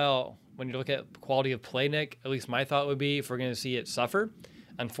as well, when you look at quality of play, Nick, at least my thought would be if we're going to see it suffer,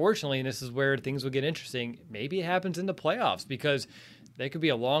 unfortunately, and this is where things will get interesting, maybe it happens in the playoffs because there could be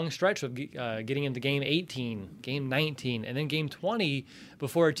a long stretch of getting into game 18, game 19, and then game 20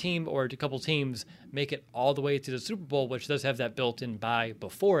 before a team or a couple teams make it all the way to the Super Bowl, which does have that built-in bye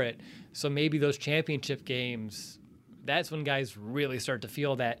before it. So maybe those championship games, that's when guys really start to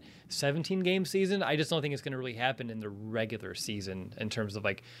feel that 17-game season. I just don't think it's going to really happen in the regular season in terms of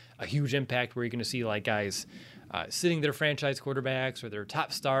like a huge impact where you're going to see like guys sitting their franchise quarterbacks or their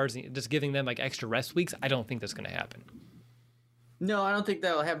top stars and just giving them like extra rest weeks. I don't think that's going to happen. No, I don't think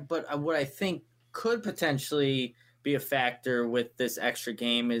that will happen. But what I think could potentially be a factor with this extra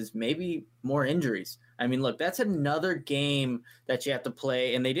game is maybe more injuries. I mean, look, that's another game that you have to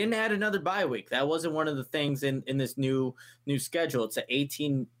play, and they didn't add another bye week. That wasn't one of the things in this new schedule. It's an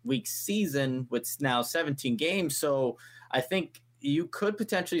 18-week season with now 17 games. So I think you could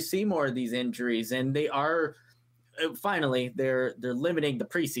potentially see more of these injuries, and they are finally they're limiting the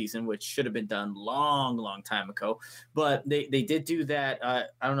preseason, which should have been done long time ago. But they did do that. I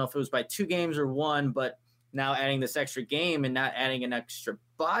don't know if it was by 2 games or 1, but now adding this extra game and not adding an extra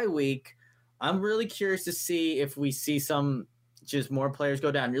bye week, I'm really curious to see if we see some just more players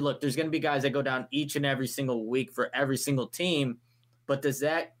go down. Look, there's going to be guys that go down each and every single week for every single team, but does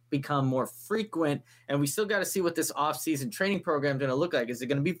that become more frequent? And we still got to see what this off-season training program is going to look like. Is it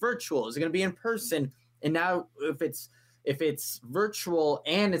going to be virtual? Is it going to be in person? And now if it's virtual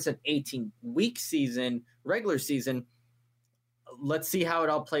and it's an 18-week season, regular season, let's see how it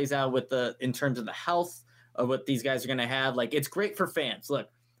all plays out in terms of the health of what these guys are going to have. Like, it's great for fans. Look,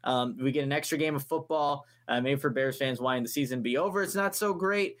 We get an extra game of football. Maybe for Bears fans wanting the season to be over, it's not so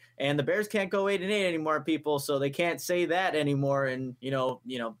great. And the Bears can't go 8-8 anymore, people. So they can't say that anymore. And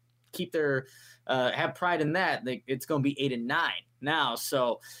keep their have pride in that. It's going to be 8-9 now.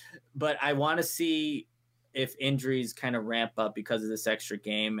 So, but I want to see if injuries kind of ramp up because of this extra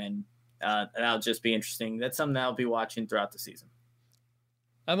game, and that'll just be interesting. That's something that I'll be watching throughout the season.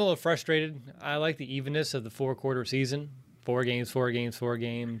 I'm a little frustrated. I like the evenness of the 4-quarter season. 4 games, 4 games, 4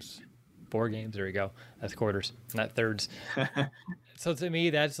 games, 4 games. There we go. That's quarters, not thirds. So to me,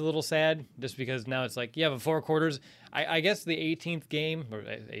 that's a little sad, just because now it's like, yeah, but 4 quarters. I guess the 18th game,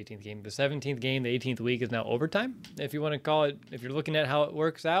 the 17th game, the 18th week is now overtime, if you want to call it, if you're looking at how it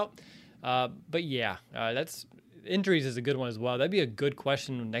works out. But yeah, that's injuries is a good one as well. That'd be a good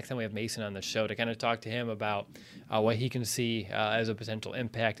question next time we have Mason on the show to kind of talk to him about what he can see as a potential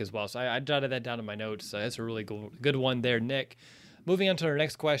impact as well. So I jotted that down in my notes. That's a really good one there, Nick. Moving on to our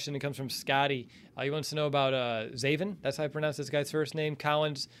next question. It comes from Scotty. He wants to know about Zaven. That's how I pronounce this guy's first name.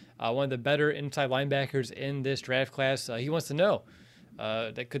 Collins, one of the better inside linebackers in this draft class. He wants to know,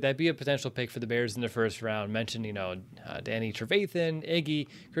 could that be a potential pick for the Bears in the first round? Mentioned, Danny Trevathan, Iggy,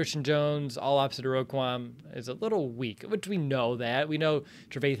 Christian Jones, all opposite of Roquan, is a little weak, which we know that. We know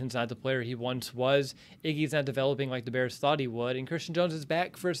Trevathan's not the player he once was. Iggy's not developing like the Bears thought he would, and Christian Jones is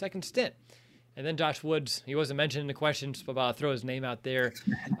back for a second stint. And then Josh Woods, he wasn't mentioned in the questions, but I'll throw his name out there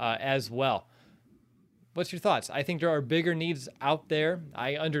as well. What's your thoughts? I think there are bigger needs out there.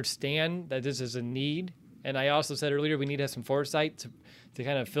 I understand that this is a need. And I also said earlier we need to have some foresight to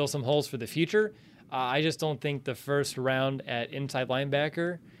kind of fill some holes for the future. I just don't think the first round at inside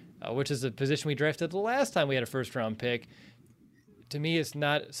linebacker, which is a position we drafted the last time we had a first-round pick, to me it's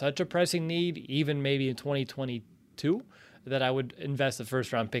not such a pressing need, even maybe in 2022, that I would invest the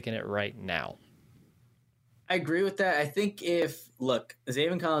first-round pick in it right now. I agree with that. I think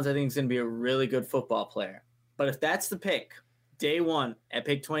Zaven Collins, I think, is going to be a really good football player. But if that's the pick, day one at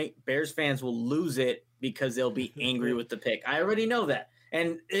pick 20, Bears fans will lose it because they'll be angry with the pick. I already know that.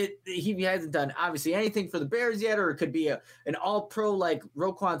 And he hasn't done, obviously, anything for the Bears yet, or it could be an all-pro like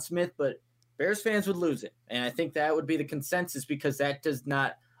Roquan Smith, but Bears fans would lose it. And I think that would be the consensus, because that does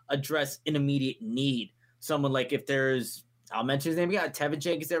not address an immediate need. Someone like, if there's, I'll mention his name again, Tevin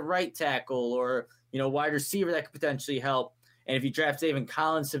Jenkins at right tackle, or wide receiver that could potentially help. And if you draft Zaven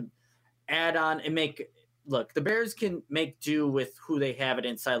Collins to add on and the Bears can make do with who they have at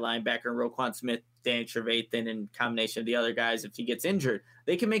inside linebacker, Roquan Smith, Danny Trevathan, and combination of the other guys. If he gets injured,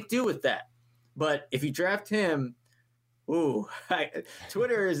 they can make do with that. But if you draft him,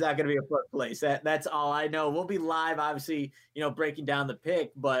 Twitter is not going to be a fun place. That's all I know. We'll be live, obviously, breaking down the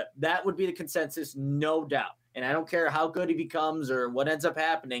pick, but that would be the consensus, no doubt. And I don't care how good he becomes or what ends up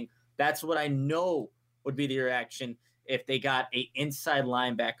happening. That's what I know would be the reaction if they got an inside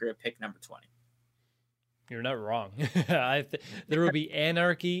linebacker at pick number 20. You're not wrong. There will be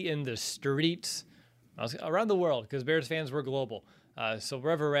anarchy in the streets around the world, because Bears fans were global. So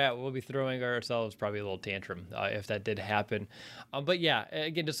wherever we're at, we'll be throwing ourselves probably a little tantrum if that did happen. But yeah,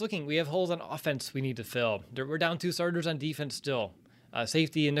 again, just looking, we have holes on offense we need to fill. We're down 2 starters on defense still.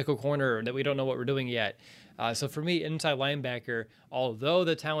 Safety and nickel corner that we don't know what we're doing yet. So for me, inside linebacker, although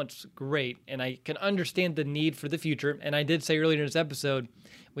the talent's great, and I can understand the need for the future, and I did say earlier in this episode,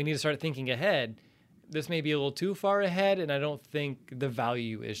 we need to start thinking ahead. This may be a little too far ahead, and I don't think the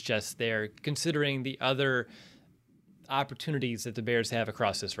value is just there, considering the other opportunities that the Bears have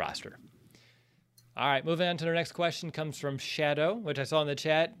across this roster. All right, moving on to the next question comes from Shadow, which I saw in the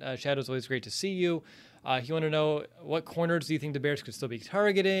chat. Shadow's always great to see you. You want to know, what corners do you think the Bears could still be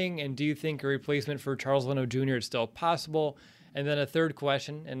targeting, and do you think a replacement for Charles Leno Jr. is still possible? And then a third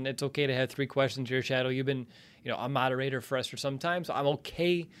question, and it's okay to have 3 questions here, Shadow. You've been, a moderator for us for some time, so I'm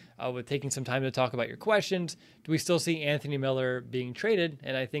okay with taking some time to talk about your questions. Do we still see Anthony Miller being traded?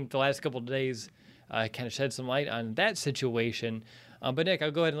 And I think the last couple of days kind of shed some light on that situation. But Nick,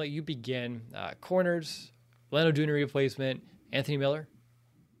 I'll go ahead and let you begin. Corners, Leno Jr. replacement, Anthony Miller.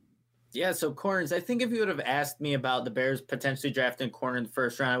 Yeah, so corners, I think if you would have asked me about the Bears potentially drafting a corner in the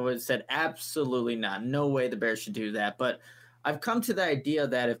first round, I would have said absolutely not. No way the Bears should do that. But I've come to the idea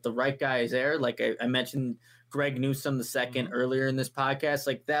that if the right guy is there, like I mentioned Greg Newsome II earlier in this podcast,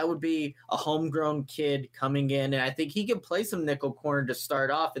 like that would be a homegrown kid coming in. And I think he can play some nickel corner to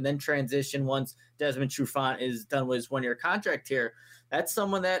start off and then transition once Desmond Trufant is done with his 1-year contract here. That's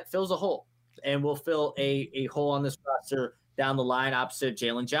someone that fills a hole and will fill a hole on this roster down the line opposite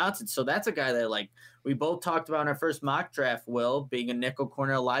Jalen Johnson. So that's a guy that we both talked about in our first mock draft, Will, being a nickel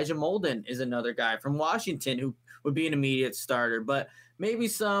corner. Elijah Molden is another guy from Washington who would be an immediate starter, but maybe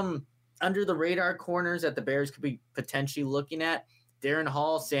some under the radar corners that the Bears could be potentially looking at. Darren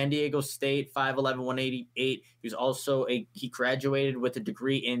Hall, San Diego State, 5'11", 188. He graduated with a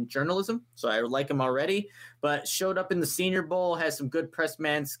degree in journalism, so I like him already, but showed up in the Senior Bowl, has some good press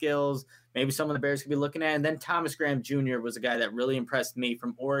man skills, maybe some of the Bears could be looking at. And then Thomas Graham Jr. was a guy that really impressed me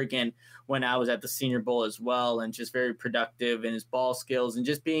from Oregon when I was at the Senior Bowl as well, and just very productive in his ball skills and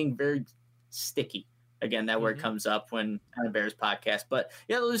just being very sticky. Again, that word comes up when on a Bears podcast. But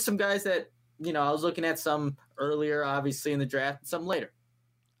yeah, those are some guys that, I was looking at some earlier, obviously, in the draft, and some later.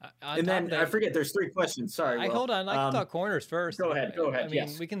 And then I forget, there's 3 questions. Sorry. Hold on. I can talk corners first. Go ahead. I mean,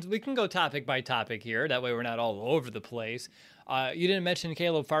 yes. we can go topic by topic here. That way we're not all over the place. You didn't mention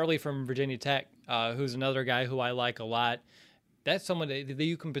Caleb Farley from Virginia Tech, who's another guy who I like a lot. That's someone that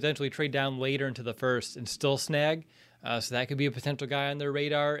you can potentially trade down later into the first and still snag. So that could be a potential guy on their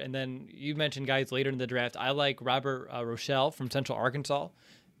radar. And then you mentioned guys later in the draft. I like Robert Rochelle from Central Arkansas.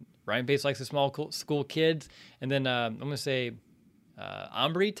 Ryan Pace likes the small school kids. And then I'm going to say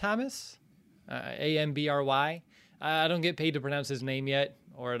Ambry Thomas, Ambry. I don't get paid to pronounce his name yet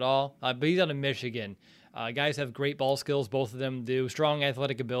or at all, but he's out of Michigan. Guys have great ball skills. Both of them do. Strong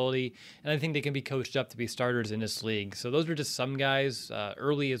athletic ability. And I think they can be coached up to be starters in this league. So those are just some guys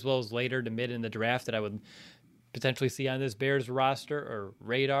early as well as later to mid in the draft that I would potentially see on this Bears roster or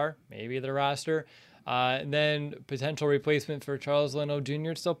radar, maybe the roster. And then potential replacement for Charles Leno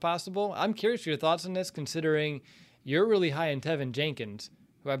Jr. still possible. I'm curious your thoughts on this, considering you're really high on Tevin Jenkins,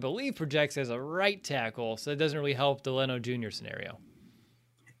 who I believe projects as a right tackle, so it doesn't really help the Leno Jr. scenario.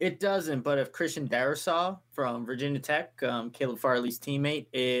 It doesn't, but if Christian Darrisaw from Virginia Tech, Caleb Farley's teammate,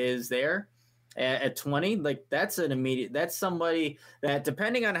 is there at 20, like that's somebody that,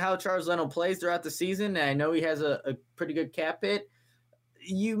 depending on how Charles Leno plays throughout the season, and I know he has a pretty good cap hit,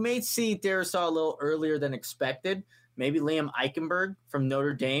 you may see Darrisaw a little earlier than expected. Maybe Liam Eichenberg from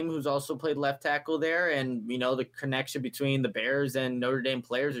Notre Dame, who's also played left tackle there, and the connection between the Bears and Notre Dame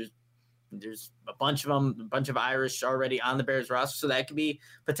players, there's a bunch of them, a bunch of Irish already on the Bears roster, so that could be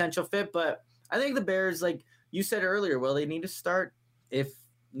potential fit. But I think the Bears, like you said earlier, they need to start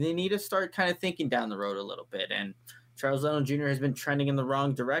kind of thinking down the road a little bit. And Charles Leno Jr. has been trending in the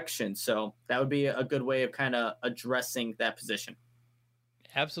wrong direction, so that would be a good way of kind of addressing that position.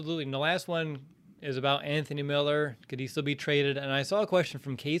 Absolutely. And the last one is about Anthony Miller. Could he still be traded? And I saw a question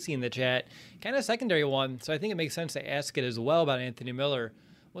from Casey in the chat, kind of a secondary one, so I think it makes sense to ask it as well about Anthony Miller.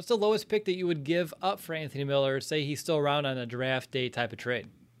 What's the lowest pick that you would give up for Anthony Miller? Say he's still around on a draft day type of trade.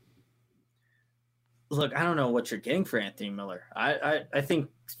 Look, I don't know what you're getting for Anthony Miller. I think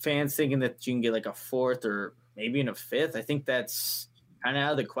fans thinking that you can get like a 4th or maybe in a 5th, I think that's kind of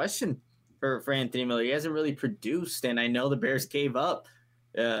out of the question for Anthony Miller. He hasn't really produced, and I know the Bears gave up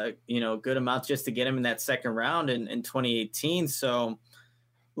a good amount just to get him in that second round in 2018. So,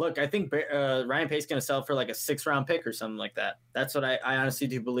 look, I think Ryan Pace is going to sell for like a 6th-round pick or something like that. That's what I honestly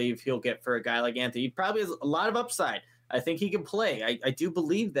do believe he'll get for a guy like Anthony. He probably has a lot of upside. I think he can play. I do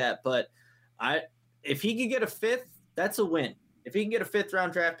believe that, but if he can get a 5th, that's a win. If he can get a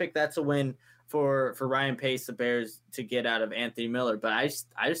 5th-round draft pick, that's a win for Ryan Pace, the Bears, to get out of Anthony Miller. But I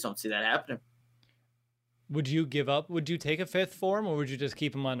just don't see that happening. Would you give up? Would you take a 5th for him, or would you just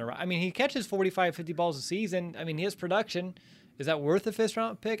keep him on the I mean, he catches 45, 50 balls a season. I mean, he has production. Is that worth a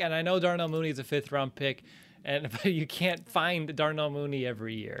 5th-round pick? And I know Darnell Mooney is a 5th-round pick, but you can't find Darnell Mooney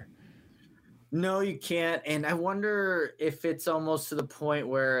every year. No, you can't. And I wonder if it's almost to the point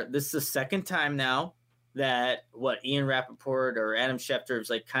where this is the second time now that Ian Rappaport or Adam Schefter has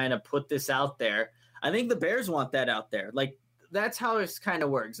like kind of put this out there. I think the Bears want that out there. Like, that's how it kind of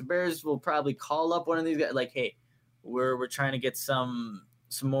works. The Bears will probably call up one of these guys like, hey, we're trying to get some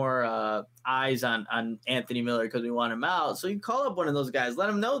more eyes on Anthony Miller because we want him out. So you call up one of those guys, let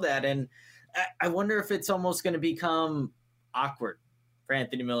him know that. And I wonder if it's almost going to become awkward for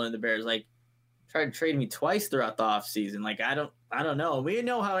Anthony Miller and the Bears. Like, tried to trade me twice throughout the offseason. Like, I don't know. We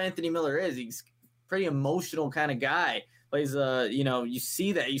know how Anthony Miller is. He's a pretty emotional kind of guy. Plays, you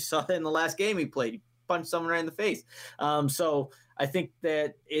see that. You saw that in the last game he played. He punched someone right in the face. So I think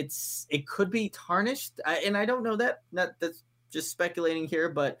that it could be tarnished. And I don't know that. That's just speculating here.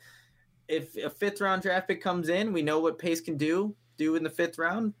 But if a 5th-round draft pick comes in, we know what Pace can do in the 5th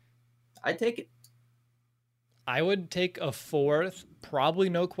round. I'd take it. I would take a 4th, probably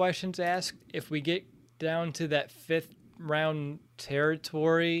no questions asked. If we get down to that 5th-round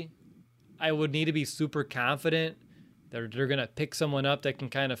territory, I would need to be super confident that they're going to pick someone up that can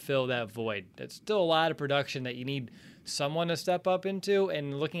kind of fill that void. That's still a lot of production that you need someone to step up into.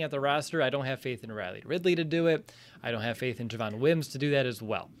 And looking at the roster, I don't have faith in Riley Ridley to do it. I don't have faith in Javon Wims to do that as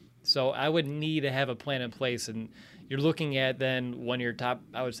well. So I would need to have a plan in place. And you're looking at then one of your top,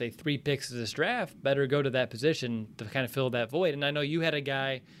 I would say, 3 picks of this draft, better go to that position to kind of fill that void. And I know you had a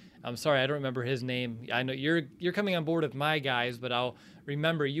guy, I'm sorry, I don't remember his name. I know you're coming on board with my guys, but I'll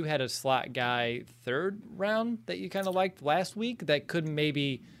remember you had a slot guy 3rd round that you kind of liked last week that could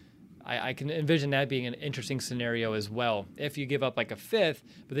maybe, I can envision that being an interesting scenario as well. If you give up like a 5th,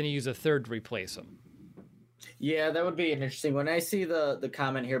 but then you use a 3rd to replace him. Yeah, that would be an interesting. When I see the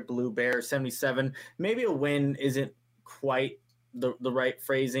comment here, Blue Bear 77, maybe a win isn't quite the right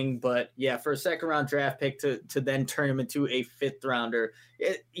phrasing, but yeah, for a 2nd round draft pick to then turn him into a 5th rounder,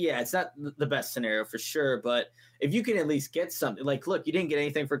 it's not the best scenario for sure. But if you can at least get something, like, look, you didn't get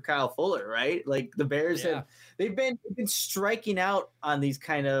anything for Kyle Fuller, right? Like the Bears they've been striking out on these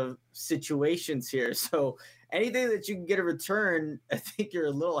kind of situations here. So anything that you can get a return, I think you're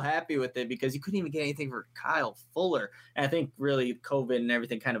a little happy with it, because you couldn't even get anything for Kyle Fuller. And I think really COVID and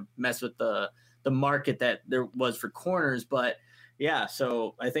everything kind of messed with the market that there was for corners. But yeah,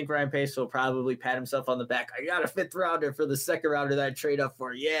 so I think Ryan Pace will probably pat himself on the back. I got a 5th rounder for the 2nd rounder that I trade up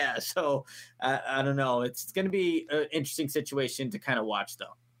for. Yeah, so I don't know. It's going to be an interesting situation to kind of watch,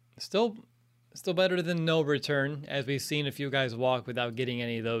 though. Still better than no return, as we've seen a few guys walk without getting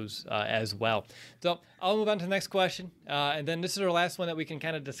any of those as well. So I'll move on to the next question. And then this is our last one that we can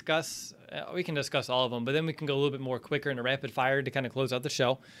kind of discuss. We can discuss all of them, but then we can go a little bit more quicker into rapid fire to kind of close out the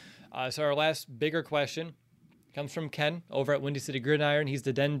show. So our last bigger question comes from Ken over at Windy City Gridiron. He's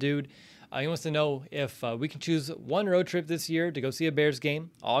the Den dude. He wants to know if we can choose one road trip this year to go see a Bears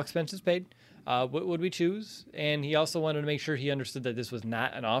game, all expenses paid. What would we choose? And he also wanted to make sure he understood that this was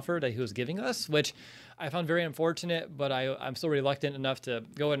not an offer that he was giving us, which I found very unfortunate, but I'm still reluctant enough to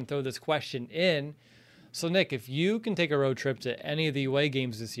go ahead and throw this question in. So, Nick, if you can take a road trip to any of the away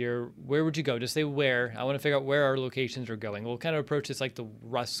games this year, where would you go? Just say where. I want to figure out where our locations are going. We'll kind of approach this like the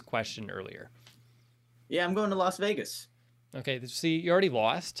Russ question earlier. Yeah, I'm going to Las Vegas. Okay, see, you already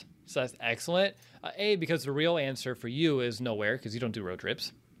lost, so that's excellent. Because the real answer for you is nowhere, because you don't do road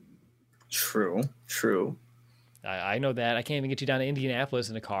trips. True. I know that. I can't even get you down to Indianapolis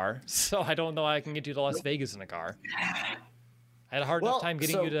in a car, so I don't know how I can get you to Las Vegas in a car. I had a hard enough time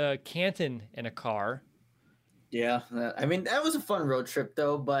getting you to Canton in a car. Yeah, I mean, that was a fun road trip,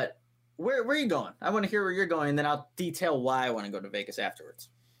 though, but where are you going? I want to hear where you're going, and then I'll detail why I want to go to Vegas afterwards.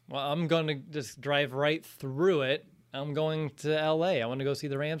 Well, I'm going to just drive right through it. I'm going to L.A. I want to go see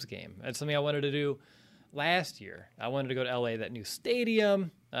the Rams game. That's something I wanted to do last year. I wanted to go to L.A., that new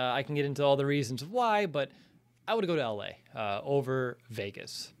stadium. I can get into all the reasons why, but I would go to L.A. Over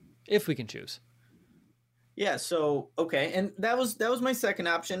Vegas, if we can choose. Yeah, so, okay, and that was my second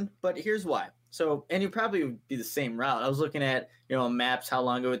option, but here's why. So, and you probably would be the same route. I was looking at, maps, how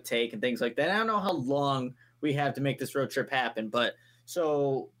long it would take and things like that. I don't know how long we have to make this road trip happen, but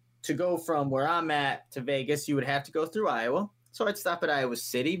so to go from where I'm at to Vegas, you would have to go through Iowa. So I'd stop at Iowa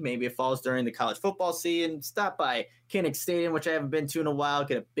City. Maybe it falls during the college football season. Stop by Kinnick Stadium, which I haven't been to in a while.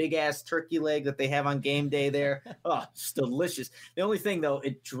 Get a big-ass turkey leg that they have on game day there. Oh, it's delicious. The only thing, though,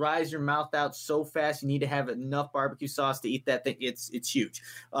 it dries your mouth out so fast. You need to have enough barbecue sauce to eat that thing. It's huge.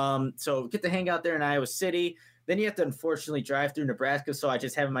 So get to hang out there in Iowa City. Then you have to, unfortunately, drive through Nebraska. So I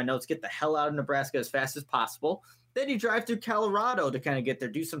just have in my notes, get the hell out of Nebraska as fast as possible. Then you drive through Colorado to kind of get there,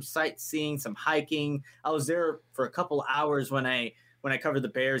 do some sightseeing, some hiking. I was there for a couple hours when I covered the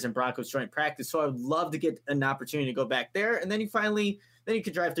Bears and Broncos joint practice. So I would love to get an opportunity to go back there. And then you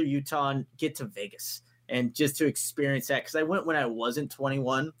could drive through Utah and get to Vegas and just to experience that. Because I went when I wasn't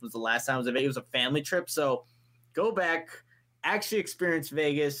 21, was the last time I was at Vegas. It was a family trip. So go back, actually experience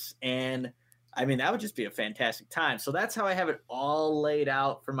Vegas. And I mean, that would just be a fantastic time. So that's how I have it all laid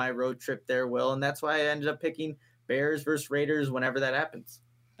out for my road trip there, Will. And that's why I ended up picking Bears versus Raiders whenever that happens.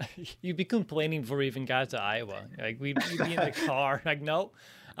 You'd be complaining before we even got to Iowa. Like, you'd be in the car. Like, no,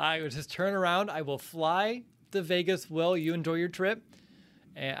 I would just turn around. I will fly to Vegas. Will, you enjoy your trip?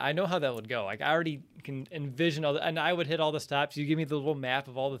 And I know how that would go. Like, I already can envision all and I would hit all the stops. You give me the little map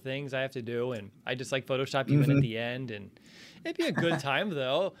of all the things I have to do, and I just like Photoshop you in at the end. And it'd be a good time,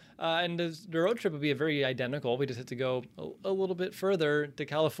 though. And the road trip would be very identical. We just have to go a little bit further to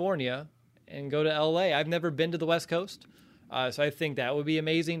California and go to LA. I've never been to the West Coast, so I think that would be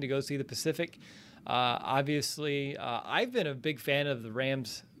amazing to go see the Pacific. Obviously, I've been a big fan of the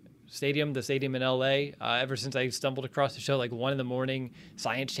Rams stadium, the stadium in LA, ever since I stumbled across the show like 1 a.m.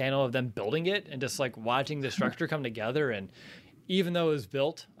 Science Channel of them building it and just like watching the structure come together. And even though it was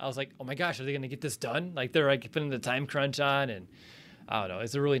built, I was like, oh my gosh, are they going to get this done? Like they're like putting the time crunch on, and I don't know.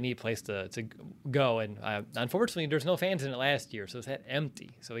 It's a really neat place to go. And unfortunately, there's no fans in it last year, so it's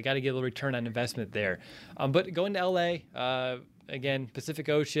empty. So we got to get a little return on investment there. But going to LA, again, Pacific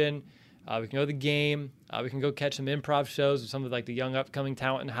Ocean, we can go to the game. We can go catch some improv shows with some of like the young upcoming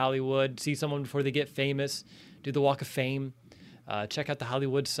talent in Hollywood, see someone before they get famous, do the Walk of Fame, check out the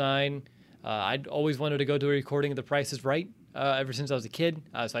Hollywood sign. I'd always wanted to go to a recording of The Price is Right ever since I was a kid.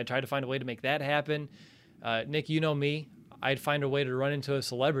 So I tried to find a way to make that happen. Nick, you know me. I'd find a way to run into a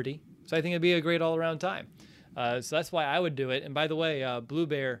celebrity. So I think it'd be a great all-around time. So that's why I would do it. And by the way, Blue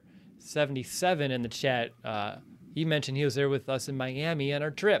Bear 77 in the chat, he mentioned he was there with us in Miami on our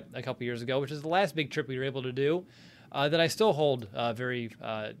trip a couple years ago, which is the last big trip we were able to do, that I still hold very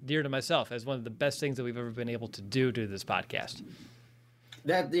dear to myself as one of the best things that we've ever been able to do this podcast.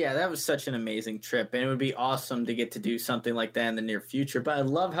 That was such an amazing trip, and it would be awesome to get to do something like that in the near future. But I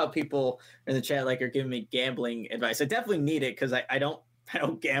love how people in the chat are giving me gambling advice. I definitely need it because I don't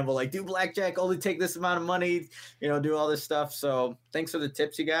gamble. Like, do blackjack, only take this amount of money, do all this stuff. So thanks for the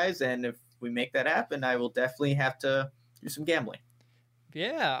tips, you guys. And if we make that happen, I will definitely have to do some gambling.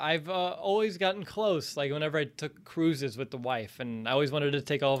 Yeah, I've always gotten close. Like whenever I took cruises with the wife, and I always wanted to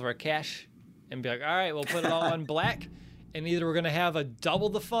take all of our cash and be like, all right, we'll put it all on black. And either we're going to have a double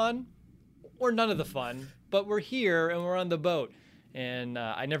the fun or none of the fun, but we're here and we're on the boat. And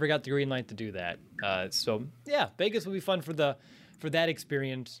I never got the green light to do that. So yeah, Vegas would be fun for that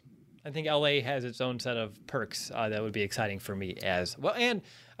experience. I think LA has its own set of perks that would be exciting for me as well. And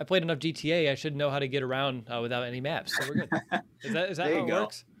I played enough GTA. I should know how to get around without any maps. So we're good. Is that how it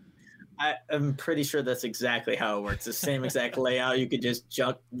works? I'm pretty sure that's exactly how it works. The same exact layout. You could just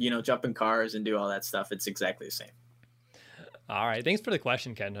jump in cars and do all that stuff. It's exactly the same. All right. Thanks for the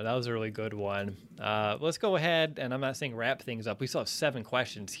question, Ken. That was a really good one. Let's go ahead, and I'm not saying wrap things up. We still have 7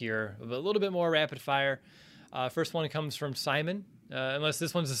 questions here, but a little bit more rapid fire. First one comes from Simon, unless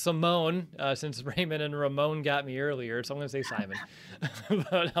this one's a Simone, since Raymond and Ramon got me earlier, so I'm going to say Simon.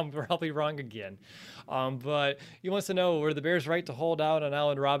 But I'm probably wrong again. But he wants to know, were the Bears right to hold out on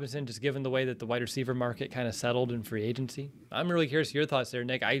Allen Robinson, just given the way that the wide receiver market kind of settled in free agency? I'm really curious your thoughts there,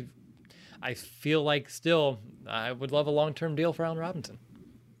 Nick. I feel like still I would love a long-term deal for Allen Robinson.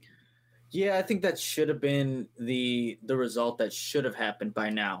 Yeah, I think that should have been the result that should have happened by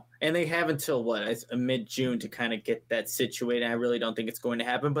now. And they have until mid-June to kind of get that situated. I really don't think it's going to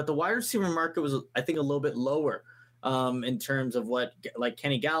happen. But the wide receiver market was, I think, a little bit lower in terms of what like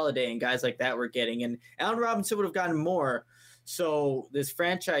Kenny Galladay and guys like that were getting. And Allen Robinson would have gotten more. So this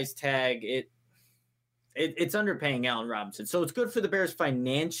franchise tag, it's underpaying Allen Robinson. So it's good for the Bears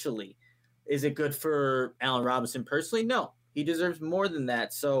financially. Is it good for Allen Robinson personally? No, he deserves more than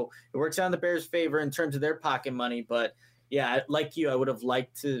that. So it works out in the Bears' favor in terms of their pocket money. But yeah, like you, I would have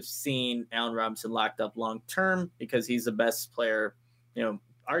liked to have seen Allen Robinson locked up long term because he's the best player,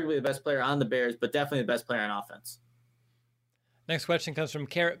 arguably the best player on the Bears, but definitely the best player on offense. Next question comes from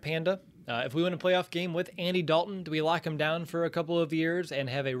Carrot Panda. If we win a playoff game with Andy Dalton, do we lock him down for a couple of years and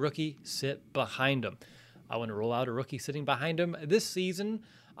have a rookie sit behind him? I want to roll out a rookie sitting behind him this season.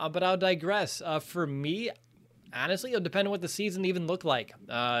 But I'll digress. For me, honestly, it'll depend on what the season even looked like,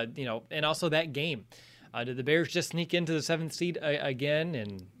 and also that game. Did the Bears just sneak into the 7th seed again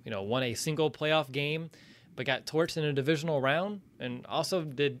and, won a single playoff game, but got torched in a divisional round? And also,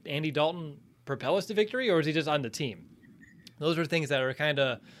 did Andy Dalton propel us to victory, or is he just on the team? Those are things that are kind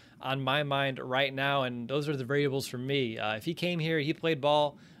of on my mind right now, and those are the variables for me. If he came here, he played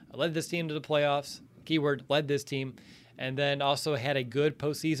ball, led this team to the playoffs, keyword, led this team, and then also had a good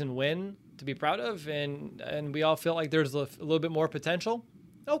postseason win to be proud of, and we all feel like there's a little bit more potential.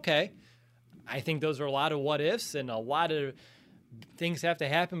 Okay. I think those are a lot of what ifs, and a lot of things have to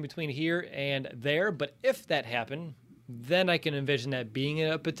happen between here and there. But if that happened, then I can envision that being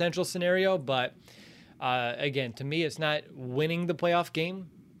a potential scenario. But again, to me, it's not winning the playoff game.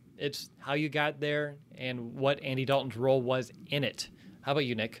 It's how you got there and what Andy Dalton's role was in it. How about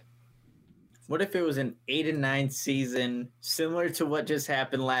you, Nick? What if it was an 8-9 season, similar to what just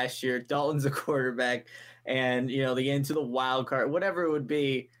happened last year? Dalton's a quarterback, and they get into the wild card, whatever it would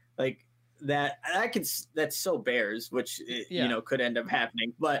be, like that. That's so Bears, which could end up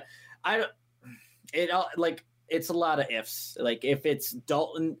happening. But it's a lot of ifs. Like if it's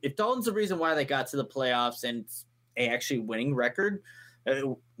Dalton, if Dalton's the reason why they got to the playoffs and a actually winning record,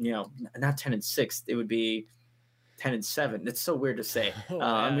 not 10-6, it would be 10-7. It's so weird to say.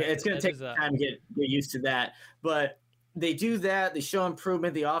 It's going to take time to get used to that. But they do that. They show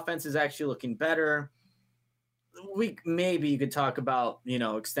improvement. The offense is actually looking better. Maybe you could talk about,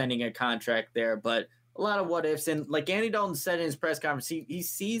 extending a contract there, but a lot of what ifs. And like Andy Dalton said in his press conference, he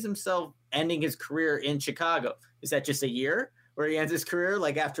sees himself ending his career in Chicago. Is that just a year, where he ends his career,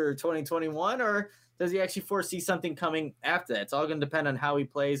 like after 2021, or does he actually foresee something coming after that? It's all going to depend on how he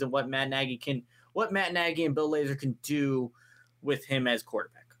plays and what Matt Nagy and Bill Lazor can do with him as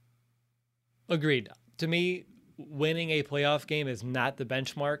quarterback. Agreed. To me, winning a playoff game is not the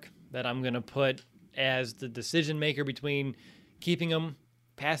benchmark that I'm going to put as the decision maker between keeping him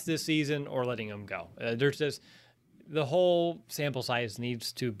past this season or letting him go. There's just the whole sample size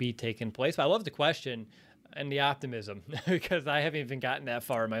needs to be taken place. But I love the question and the optimism because I haven't even gotten that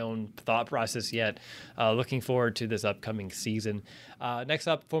far in my own thought process yet. Looking forward to this upcoming season. Next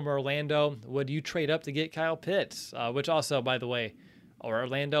up from Orlando, would you trade up to get Kyle Pitts? Which also, by the way,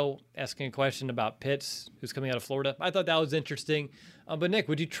 Orlando asking a question about Pitts, who's coming out of Florida. I thought that was interesting. But Nick,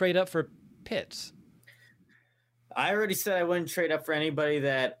 would you trade up for Pitts? I already said I wouldn't trade up for anybody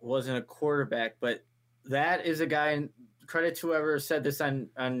that wasn't a quarterback, but that is a guy, and credit to whoever said this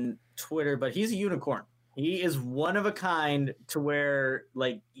on Twitter, but he's a unicorn. He is one of a kind to where,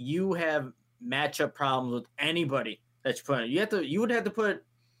 like, you have matchup problems with anybody that you put in. You would have to put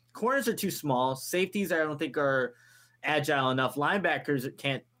corners are too small. Safeties I don't think are agile enough. Linebackers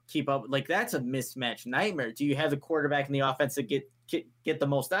can't keep up. Like, that's a mismatch nightmare. Do you have the quarterback in the offense to get the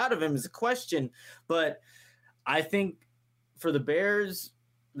most out of him is a question. But I think for the Bears,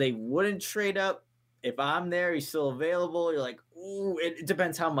 they wouldn't trade up. If I'm there, he's still available. You're like, ooh, it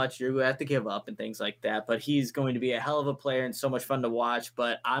depends how much you have to give up and things like that. But he's going to be a hell of a player and so much fun to watch.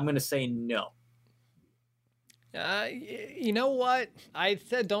 But I'm going to say no. You know what? I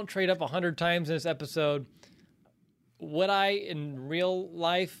said don't trade up 100 times in this episode. Would I in real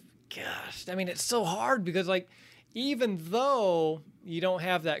life? Gosh, I mean, it's so hard because, even though you don't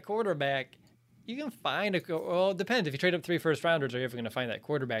have that quarterback, you can find well, it depends. If you trade up 3 first-rounders, are you ever going to find that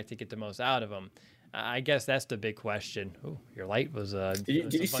quarterback to get the most out of them? I guess that's the big question. Oh, your light was...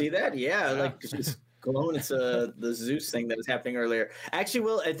 Did you see that? Yeah, just glowing. It's the Zeus thing that was happening earlier. Actually,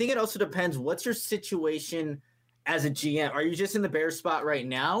 Will, I think it also depends. What's your situation as a GM? Are you just in the Bears spot right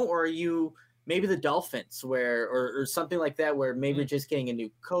now, or are you maybe the Dolphins or something like that, where maybe you're just getting a new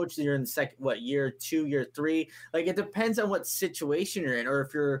coach, you're in the year 2, year 3? Like, it depends on what situation you're in, or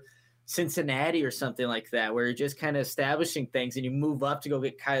if you're Cincinnati or something like that, where you're just kind of establishing things and you move up to go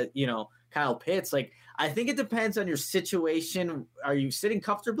get Kyle Pitts. Like, I think it depends on your situation. Are you sitting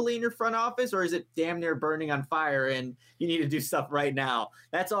comfortably in your front office, or is it damn near burning on fire and you need to do stuff right now?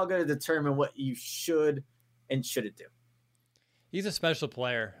 That's all going to determine what you should and shouldn't do. He's a special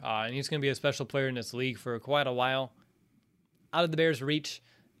player, and he's going to be a special player in this league for quite a while. Out of the Bears' reach,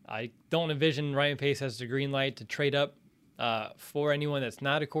 I don't envision Ryan Pace as the green light to trade up for anyone that's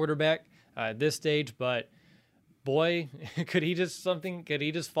not a quarterback at this stage, but boy, could he just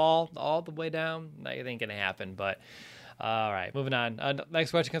fall all the way down? That ain't going to happen, but all right, moving on.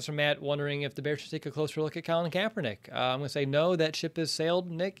 Next question comes from Matt, wondering if the Bears should take a closer look at Colin Kaepernick. I'm going to say no, that ship has sailed.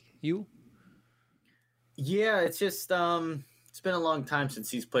 Nick, you? Yeah, it's just it's been a long time since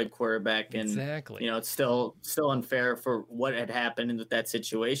he's played quarterback, and exactly. It's still unfair for what had happened with that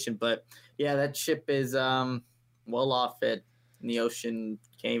situation. But yeah, that ship is well off it in the ocean.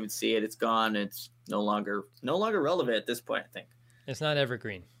 Can't even see it. It's gone. It's no longer relevant at this point, I think. It's not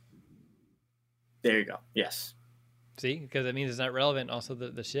evergreen. There you go. Yes. See, because it means it's not relevant. Also,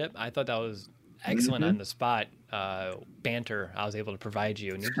 the ship. I thought that was excellent on the spot banter I was able to provide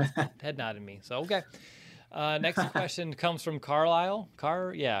you, and you just head nodded me. So okay. Next question comes from Carlisle.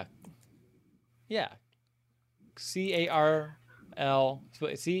 Yeah. Carlyl.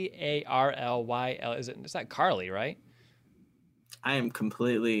 It's not Carly, right? I am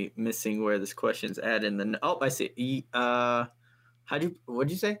completely missing where this question's at in the. Oh, I see.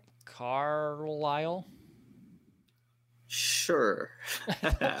 What'd you say? Carlisle. Sure.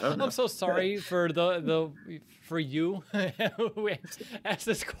 I don't know. I'm so sorry for for you who asked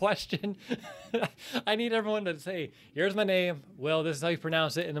this question. I need everyone to say, "Here's my name. Well, this is how you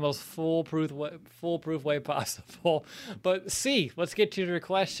pronounce it in the most foolproof way possible." But let's get to your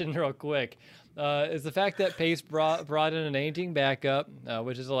question real quick. Is the fact that Pace brought in an aging backup,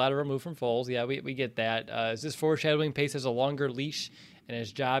 which is a lot of remove from Foles. Yeah, we get that. Is this foreshadowing Pace has a longer leash and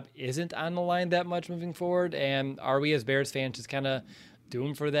his job isn't on the line that much moving forward? And are we as Bears fans just kind of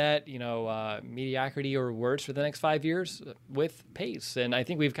doomed for that, mediocrity or worse for the next 5 years with Pace? And I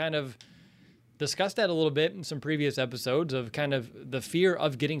think we've kind of discussed that a little bit in some previous episodes of kind of the fear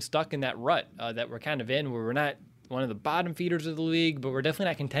of getting stuck in that rut that we're kind of in, where we're not one of the bottom feeders of the league, but we're definitely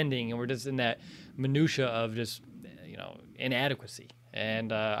not contending, and we're just in that minutia of just, inadequacy.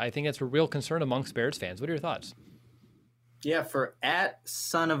 And I think that's a real concern amongst Bears fans. What are your thoughts? Yeah, for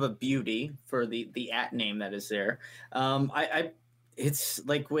 @son of a beauty, for the @ name that is there, it's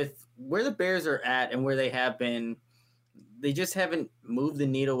like with where the Bears are at and where they have been they just haven't moved the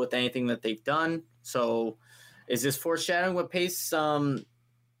needle with anything that they've done. So is this foreshadowing what Pace having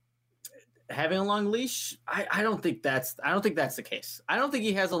a long leash? I don't think that's the case. I don't think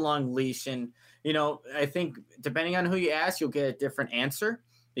he has a long leash. And, I think depending on who you ask, you'll get a different answer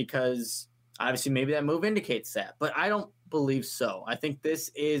because obviously maybe that move indicates that. But I don't believe so. I think this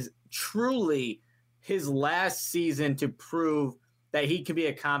is truly his last season to prove that he can be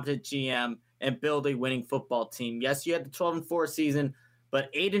a competent GM and build a winning football team. Yes, you had the 12-4 season,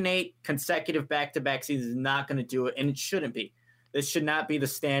 but 8-8 consecutive back-to-back seasons is not going to do it, and it shouldn't be. This should not be the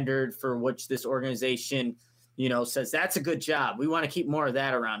standard for which this organization, says that's a good job. We want to keep more of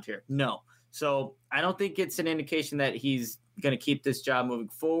that around here. No. So I don't think it's an indication that he's going to keep this job moving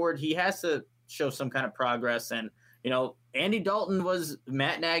forward. He has to show some kind of progress. And, Andy Dalton was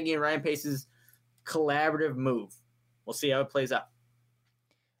Matt Nagy and Ryan Pace's collaborative move. We'll see how it plays out.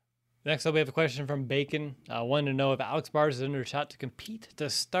 Next up, we have a question from Bacon. I wanted to know if Alex Bars is under a shot to compete to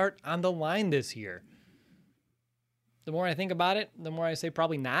start on the line this year. The more I think about it, the more I say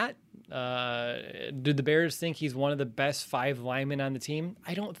probably not. Do the Bears think he's one of the best 5 linemen on the team?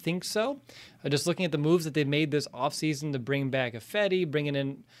 I don't think so. Just looking at the moves that they made this offseason to bring back Ifedi, bringing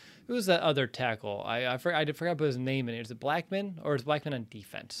in, who's that other tackle? I forgot to put his name in it. Is it Blackman or is Blackman on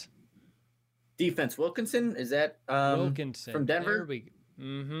defense? Defense. Wilkinson? Is that Wilkinson from Denver?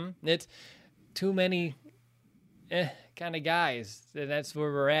 It's too many kind of guys. That's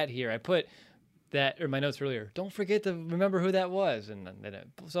where we're at here. I put that in my notes earlier. Don't forget to remember who that was. And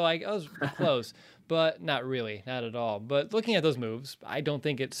so I was close, but not really, not at all. But looking at those moves, I don't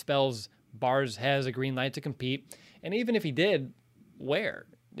think it spells Bars has a green light to compete. And even if he did, where?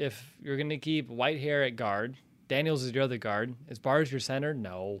 If you're going to keep Whitehair at guard, Daniels is your other guard. Is Bars your center?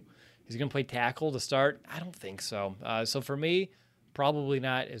 No. Is he going to play tackle to start? I don't think so. So for me, probably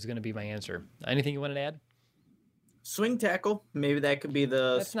not is going to be my answer. Anything you wanted to add? Swing tackle. Maybe that could be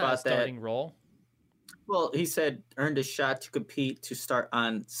the That's spot not a starting role. Well, he said earned a shot to compete to start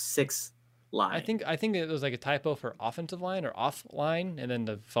on 6th line. I think it was like a typo for offensive line or off line, and then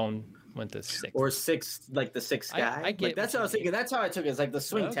the phone went to 6th. Or 6th, like the 6th guy. I get that's what I was thinking. That's how I took it. It's like the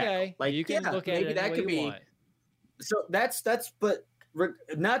swing tackle. Like you can look at maybe it that could be. Want. So that's but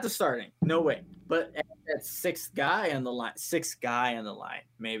not the starting. No way. But that 6th guy on the line.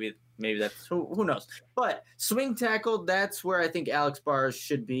 Maybe that's who knows. But swing tackle, that's where I think Alex Bars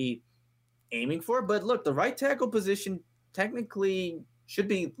should be aiming for. But look, the right tackle position technically should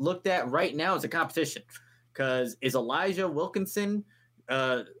be looked at right now as a competition, because is Elijah Wilkinson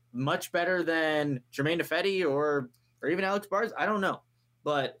much better than Jermaine Ifedi or even Alex Bars? I don't know,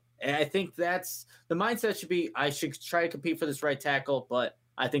 but I think that's the mindset should be. I should try to compete for this right tackle, but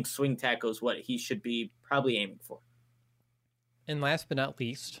I think swing tackle is what he should be probably aiming for. And last but not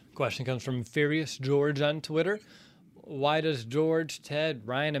least, question comes from Furious George on Twitter. Why does George, Ted,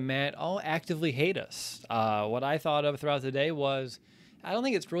 Ryan, and Matt all actively hate us? What I thought of throughout the day was, I don't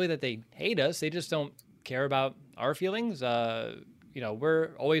think it's really that they hate us. They just don't care about our feelings.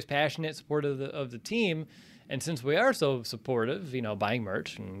 We're always passionate, supportive of the team. And since we are so supportive, buying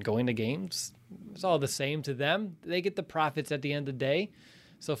merch and going to games, it's all the same to them. They get the profits at the end of the day.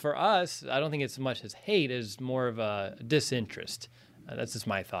 So for us, I don't think it's so much as hate as more of a disinterest. That's just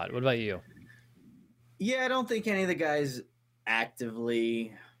my thought. What about you? Yeah, I don't think any of the guys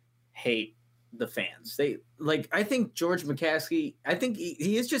actively hate the fans. I think George McCaskey, I think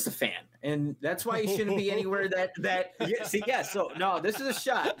he is just a fan, and that's why he shouldn't be anywhere so no, this is a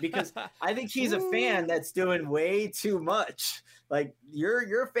shot, because I think he's a fan that's doing way too much. Like,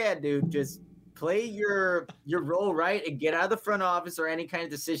 you're a fan, dude. Just play your role right and get out of the front office or any kind of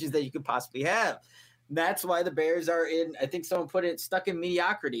decisions that you could possibly have. That's why the Bears are in, I think someone put it, stuck in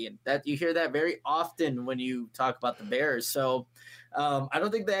mediocrity. And that you hear that very often when you talk about the Bears. So I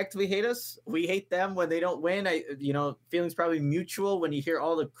don't think they actively hate us. We hate them when they don't win. Feelings probably mutual when you hear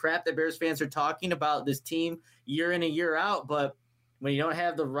all the crap that Bears fans are talking about this team year in and year out. But when you don't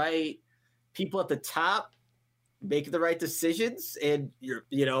have the right people at the top making the right decisions, and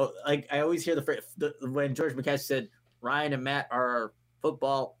like I always hear when George McCaskey said Ryan and Matt are our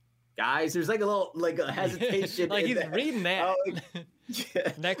football guys, there's like a hesitation. Like he's reading that.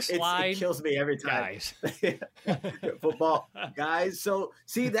 Next slide. It kills me every time. Guys. Football guys. So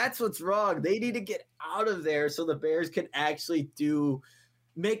see, that's what's wrong. They need to get out of there so the Bears can actually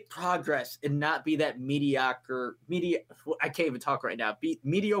make progress and not be that mediocre. I can't even talk right now. Be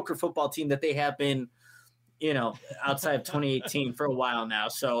mediocre football team that they have been, outside of 2018 for a while now.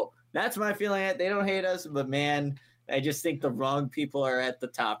 So that's my feeling. They don't hate us, but man, I just think the wrong people are at the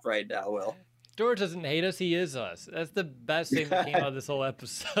top right now, Will. George doesn't hate us. He is us. That's the best thing that came out of this whole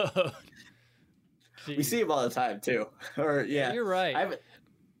episode. We see them all the time too. Or yeah, you're right.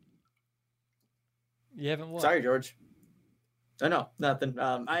 You haven't what? Sorry, George. Oh, no, nothing.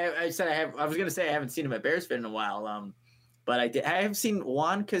 I said I was gonna say I haven't seen him at Bears Fit in a while. But I have seen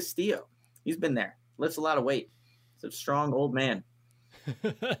Juan Castillo. He's been there. Lifts a lot of weight. He's a strong old man.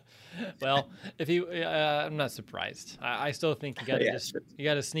 Well, if he, I'm not surprised. I still think you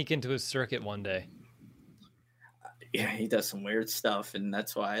got to sneak into his circuit one day. Yeah, he does some weird stuff, and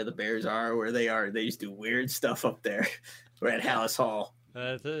that's why the Bears are where they are. They just do weird stuff up there. We're at Hallis Hall.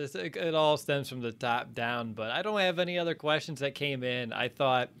 It all stems from the top down, but I don't have any other questions that came in. I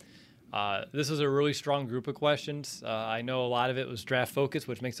thought this was a really strong group of questions. I know a lot of it was draft focused,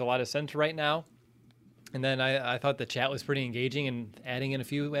 which makes a lot of sense right now. And then I thought the chat was pretty engaging and adding in a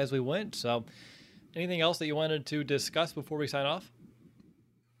few as we went. So anything else that you wanted to discuss before we sign off?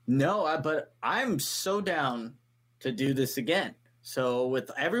 No, but I'm so down to do this again. So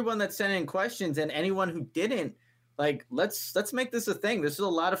with everyone that sent in questions and anyone who didn't, like, let's make this a thing. This was a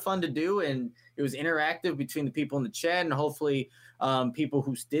lot of fun to do, and it was interactive between the people in the chat, and hopefully people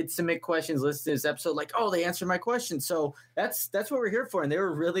who did submit questions listen to this episode like, oh, they answered my question. So that's what we're here for, and they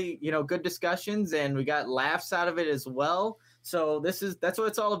were really good discussions, and we got laughs out of it as well. So that's what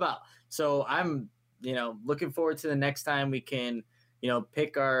it's all about. So I'm looking forward to the next time we can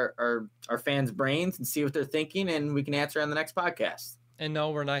pick our fans' brains and see what they're thinking, and we can answer on the next podcast. And no,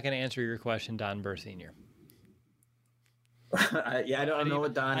 we're not going to answer your question, Don Burr Sr. Yeah, I don't know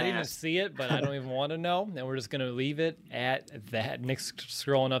what Don asked. I didn't even see it, but I don't even want to know. And we're just going to leave it at that. Nick's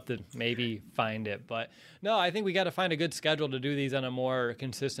scrolling up to maybe find it. But no, I think we got to find a good schedule to do these on a more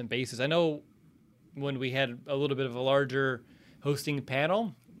consistent basis. I know when we had a little bit of a larger hosting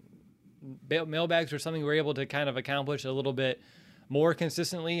panel, mailbags were something we were able to kind of accomplish a little bit more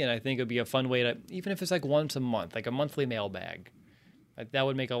consistently. And I think it would be a fun way to, even if it's like once a month, like a monthly mailbag. That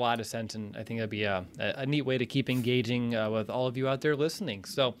would make a lot of sense, and I think that'd be a neat way to keep engaging with all of you out there listening.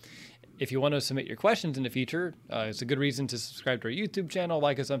 So if you want to submit your questions in the future, it's a good reason to subscribe to our YouTube channel,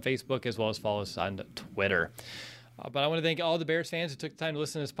 like us on Facebook, as well as follow us on Twitter. But I want to thank all the Bears fans who took the time to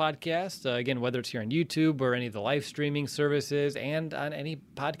listen to this podcast. Again, whether it's here on YouTube or any of the live streaming services and on any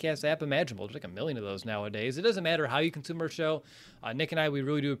podcast app imaginable. There's like a million of those nowadays. It doesn't matter how you consume our show. Nick and I, we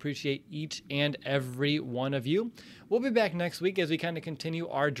really do appreciate each and every one of you. We'll be back next week as we kind of continue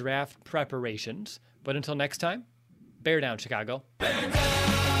our draft preparations. But until next time, bear down, Chicago. Bear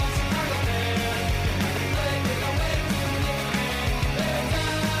down!